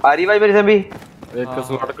ਵਾਂ ਆ ਰਹੀ ਬਾਈ ਮੇਰੀ ਸੈਂਬੀ ਇੱਕ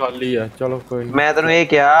ਸਲੋਟ ਖਾਲੀ ਆ ਚਲੋ ਕੋਈ ਨਹੀਂ ਮੈਂ ਤੈਨੂੰ ਇਹ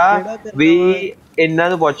ਕਿਹਾ ਵੀ ਇਹਨਾਂ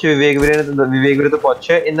ਨੂੰ ਪੁੱਛ ਵਿਵੇਕ ਵੀਰੇ ਤੋਂ ਪੁੱਛ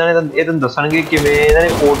ਇਹਨਾਂ ਨੇ ਇਹ ਤੈਨੂੰ ਦੱਸਣਗੇ ਕਿਵੇਂ ਇਹਨਾਂ ਨੇ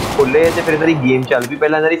ਪੋਰਟਸ ਖੋਲੇ ਤੇ ਫਿਰ ਇਹਨਾਂ ਦੀ ਗੇਮ ਚੱਲ ਪਈ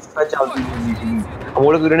ਪਹਿਲਾਂ ਇਹਨਾਂ ਦੀ FIFA ਚੱਲਦੀ ਹੁੰਦੀ ਸੀ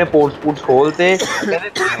ਅਮੋਲ ਵੀਰੇ ਨੇ ਪੋਰਟਸ ਖੋਲ ਤੇ ਕਹਿੰਦੇ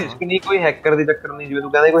ਕੋਈ ਰਿਸਕ ਨਹੀਂ ਕੋਈ ਹੈਕਰ ਦੀ ਚੱਕਰ ਨਹੀਂ ਜਿਵੇਂ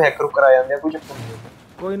ਤੂੰ ਕਹਿੰਦੇ ਕੋਈ ਹੈਕਰ ਕਰਾ ਜਾਂਦੇ ਆ ਕੋਈ ਚੱਕਰ ਨਹੀਂ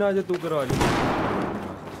ਕੋਈ ਨਾ ਜੇ ਤੂੰ ਕਰਵਾ ਲਈ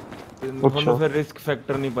ਤੁਹਾਨੂੰ ਫਿਰ ਰਿਸਕ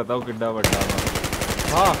ਫੈਕਟਰ ਨਹੀਂ ਪਤਾ ਉਹ ਕਿੱਡਾ ਵੱਡਾ ਵਾ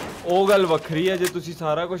ਹਾਂ ਉਹ ਗੱਲ ਵੱਖਰੀ ਹੈ ਜੇ ਤੁਸੀਂ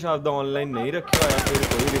ਸਾਰਾ ਕੁਝ ਆਪਦਾ ਆਨਲਾਈਨ ਨਹੀਂ ਰੱਖਿਆ ਹੋਇਆ ਫਿਰ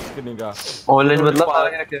ਕੋਈ ਰਿਸਕ ਨਹੀਂਗਾ ਆਨਲਾਈਨ ਮਤਲਬ ਸਾਰਾ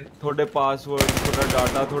ਰੱਖਿਆ ਤੁਹਾਡੇ ਪਾਸਵਰਡ ਤੁਹਾਡਾ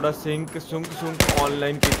ਡਾਟਾ ਥੋੜਾ ਸਿੰਕ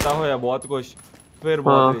ਆਨਲਾਈਨ ਕੀਤਾ ਹੋਇਆ ਬਹੁਤ ਕੁਝ ਫਿਰ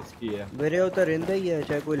ਬਹੁਤ ਰਿਸਕੀ ਹੈ ਵੀਰੇ ਉਹ ਤਾਂ ਰਹਿੰਦਾ ਹੀ ਹੈ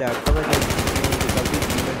ਚਾਹੇ ਕੋਈ ਲੈਪਟਾਪ ਹੈ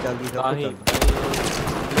ਚੱਲਦੀ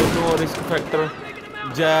ਮੈਨੂੰ ਰਿਸਕ ਫੈਕਟਰ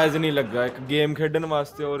ਜਾਇਜ਼ ਨਹੀਂ ਲੱਗਾ ਇੱਕ ਗੇਮ ਖੇਡਣ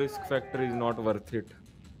ਵਾਸਤੇ ਉਹ risk factor is not worth it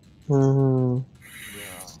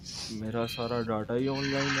मेरा सारा डाटा ही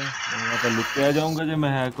ऑनलाइन है मैं तो लुटिया जाऊंगा जब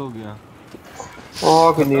मैं हैक हो गया ओ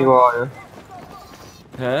कितनी आवाज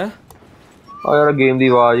है आ यार गेम दी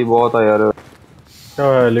आवाज ही बहुत है यार क्या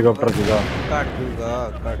हेलीकॉप्टर सीधा काट दूंगा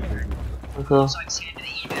तो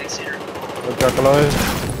चक लो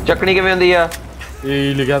चकनी किवें होंदी है ये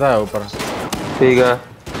लिखा था ऊपर ठीक है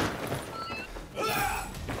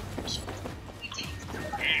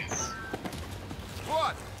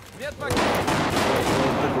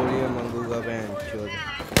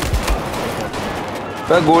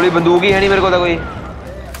गोली बंदूक ही है नहीं मेरे को तो कोई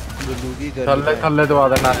थल्ले थल्ले दबा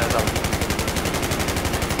देना है सब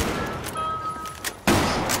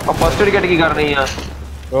अब फर्स्ट एड किट की करनी है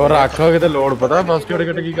और रखोगे तो लोड पता फर्स्ट एड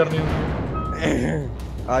किट की करनी है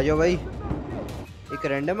आ जाओ भाई एक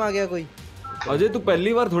रैंडम आ गया कोई अजय तू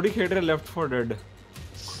पहली बार थोड़ी खेल रहा लेफ्ट 4 डेड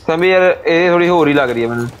समी यार ये थोड़ी होर ही लग रही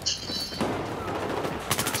है मैंने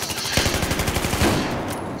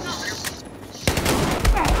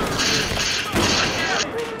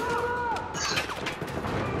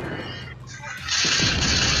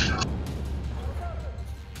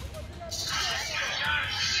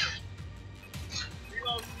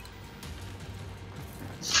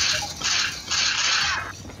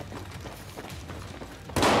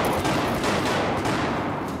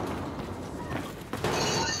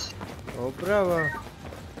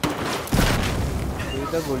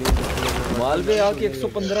मालवे आके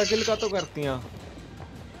 115 किल का तो करती हैं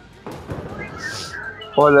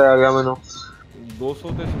हो जाएगा मैंने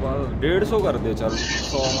 200 ਤੇ ਸਵਾਲ 150 ਕਰ ਦੇ ਚੱਲ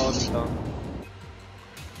 100 ਹਾਂ ਦਿੱਤਾ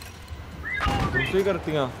ਤੁਸੀਂ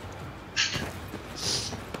ਕਰਤੀਆਂ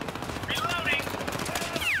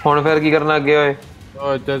ਹੁਣ ਫਿਰ ਕੀ ਕਰਨਾ ਅੱਗੇ ਓਏ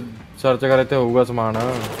ਓਏ ਤੇ ਸਰਚ ਕਰੇ ਤੇ ਹੋਊਗਾ ਸਮਾਨ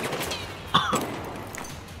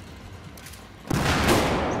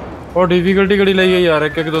ਉਹ ਡਿਫਿਕਲਟੀ ਕਿਹੜੀ ਲਈ ਹੈ ਯਾਰ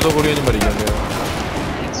ਇੱਕ ਇੱਕ ਦੋ ਦੋ ਗੋਲੀਆਂ ਚ ਮਰੀ ਜਾਂਦੇ ਆ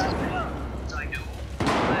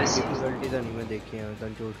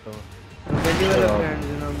ਭੈਣ ਚੋਦ ਦਾ ਪਹਿਲੀ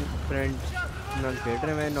ਵਾਰ ਫਰੈਂਡਸ ਨਾਲ ਖੇਡ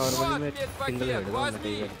ਰਿਹਾ ਮੈਂ ਨਾਰਮਲੀ ਮੈਂ ਸਿੰਗਲ ਖੇਡਦਾ ਹੁੰਦਾ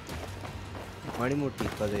ਕਈ ਵਾਰ ਮਾੜੀ ਮੋਟੀ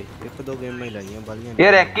ਕਦੇ ਇੱਕ ਦੋ ਗੇਮਾਂ ਹੀ ਲਾਈਆਂ ਬਾਲੀਆਂ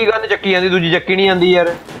ਯਾਰ ਇੱਕ ਹੀ ਗਨ ਚੱਕੀ ਜਾਂਦੀ ਦੂਜੀ ਚੱਕੀ ਨਹੀਂ ਜਾਂਦੀ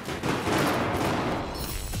ਯਾਰ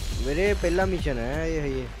ਮੇਰੇ ਪਹਿਲਾ ਮਿਸ਼ਨ ਹੈ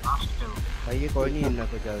ਇਹ ਭਾਈ ਕੋਈ ਨਹੀਂ ਇੰਨਾ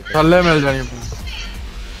ਕੁ ਚੱਲਦਾ ਥੱਲੇ ਮਿਲ ਜਾਣੀ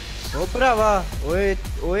ਉਹ ਭਰਾਵਾ ਓਏ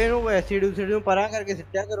ਓਏ ਨੂੰ ਐਸਿਡ ਨੂੰ ਪਰਾਂ ਕਰਕੇ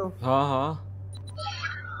ਸਿੱਟਿਆ ਕਰੋ ਹਾਂ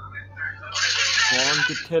ਕੌਣ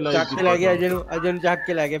ਕਿੱਥੇ ਚੱਕ ਕੇ ਲੈ ਗਿਆ ਅਜੇ ਨੂੰ ਚੱਕ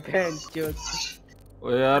ਕੇ ਲੈ ਗਿਆ ਭੈਣ ਚੋਦ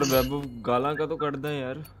ਓਏ ਯਾਰ ਵੈਬ ਗਾਲਾਂ ਕਦੋਂ ਕੱਢਦਾ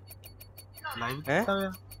ਯਾਰ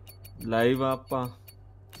ਲਾਈਵ ਆਪਾਂ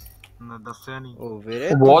ਨਾ ਦੱਸਿਆ ਨਹੀਂ ਉਹ ਵੀਰੇ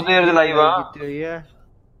ਬਹੁਤ ਦੇਰ ਦੇ ਲਾਈਵ ਆ ਕੀਤੀ ਹੋਈ ਹੈ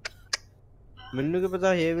ਮੈਨੂੰ ਕੀ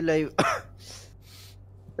ਪਤਾ ਇਹ ਵੀ ਲਾਈਵ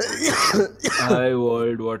ਹਾਈ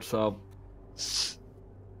ਵਰਲਡ WhatsApp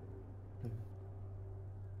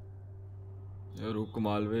ਯਾਰ ਰੁਕ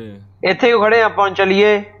ਮਾਲਵੇ ਇੱਥੇ ਕਿਉਂ ਖੜੇ ਆਪਾਂ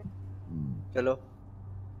ਚੱਲੀਏ ਚਲੋ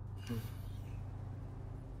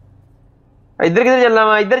ਇੱਧਰ ਕਿੱਧਰ ਚੱਲਾਂ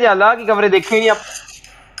ਮੈਂ ਇੱਧਰ ਚੱਲਾ ਕੀ ਕਮਰੇ ਦੇਖੇ ਨਹੀਂ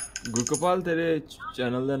ਆਪਾਂ ਗੁਰਕਪਾਲ ਤੇਰੇ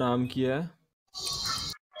ਚੈਨਲ ਦਾ ਨਾਮ ਕੀ ਹੈ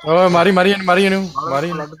ਓਏ ਮਾਰੀ ਇਹਨੂੰ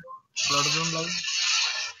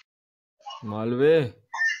ਮਾਲਵੇ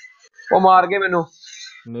ਉਹ ਮਾਰ ਗਏ ਮੈਨੂੰ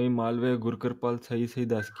ਨਹੀਂ ਮਾਲਵੇ ਗੁਰਕਰਪਾਲ ਸਹੀ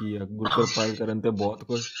ਦੱਸ ਕੀ ਹੈ ਗੁਰਕਰਪਾਲ ਕਰਨ ਤੇ ਬਹੁਤ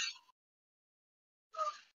ਕੁਝ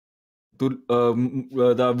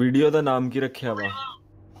ਤੂੰ ਦਾ ਵੀਡੀਓ ਦਾ ਨਾਮ ਕੀ ਰੱਖਿਆ ਵਾ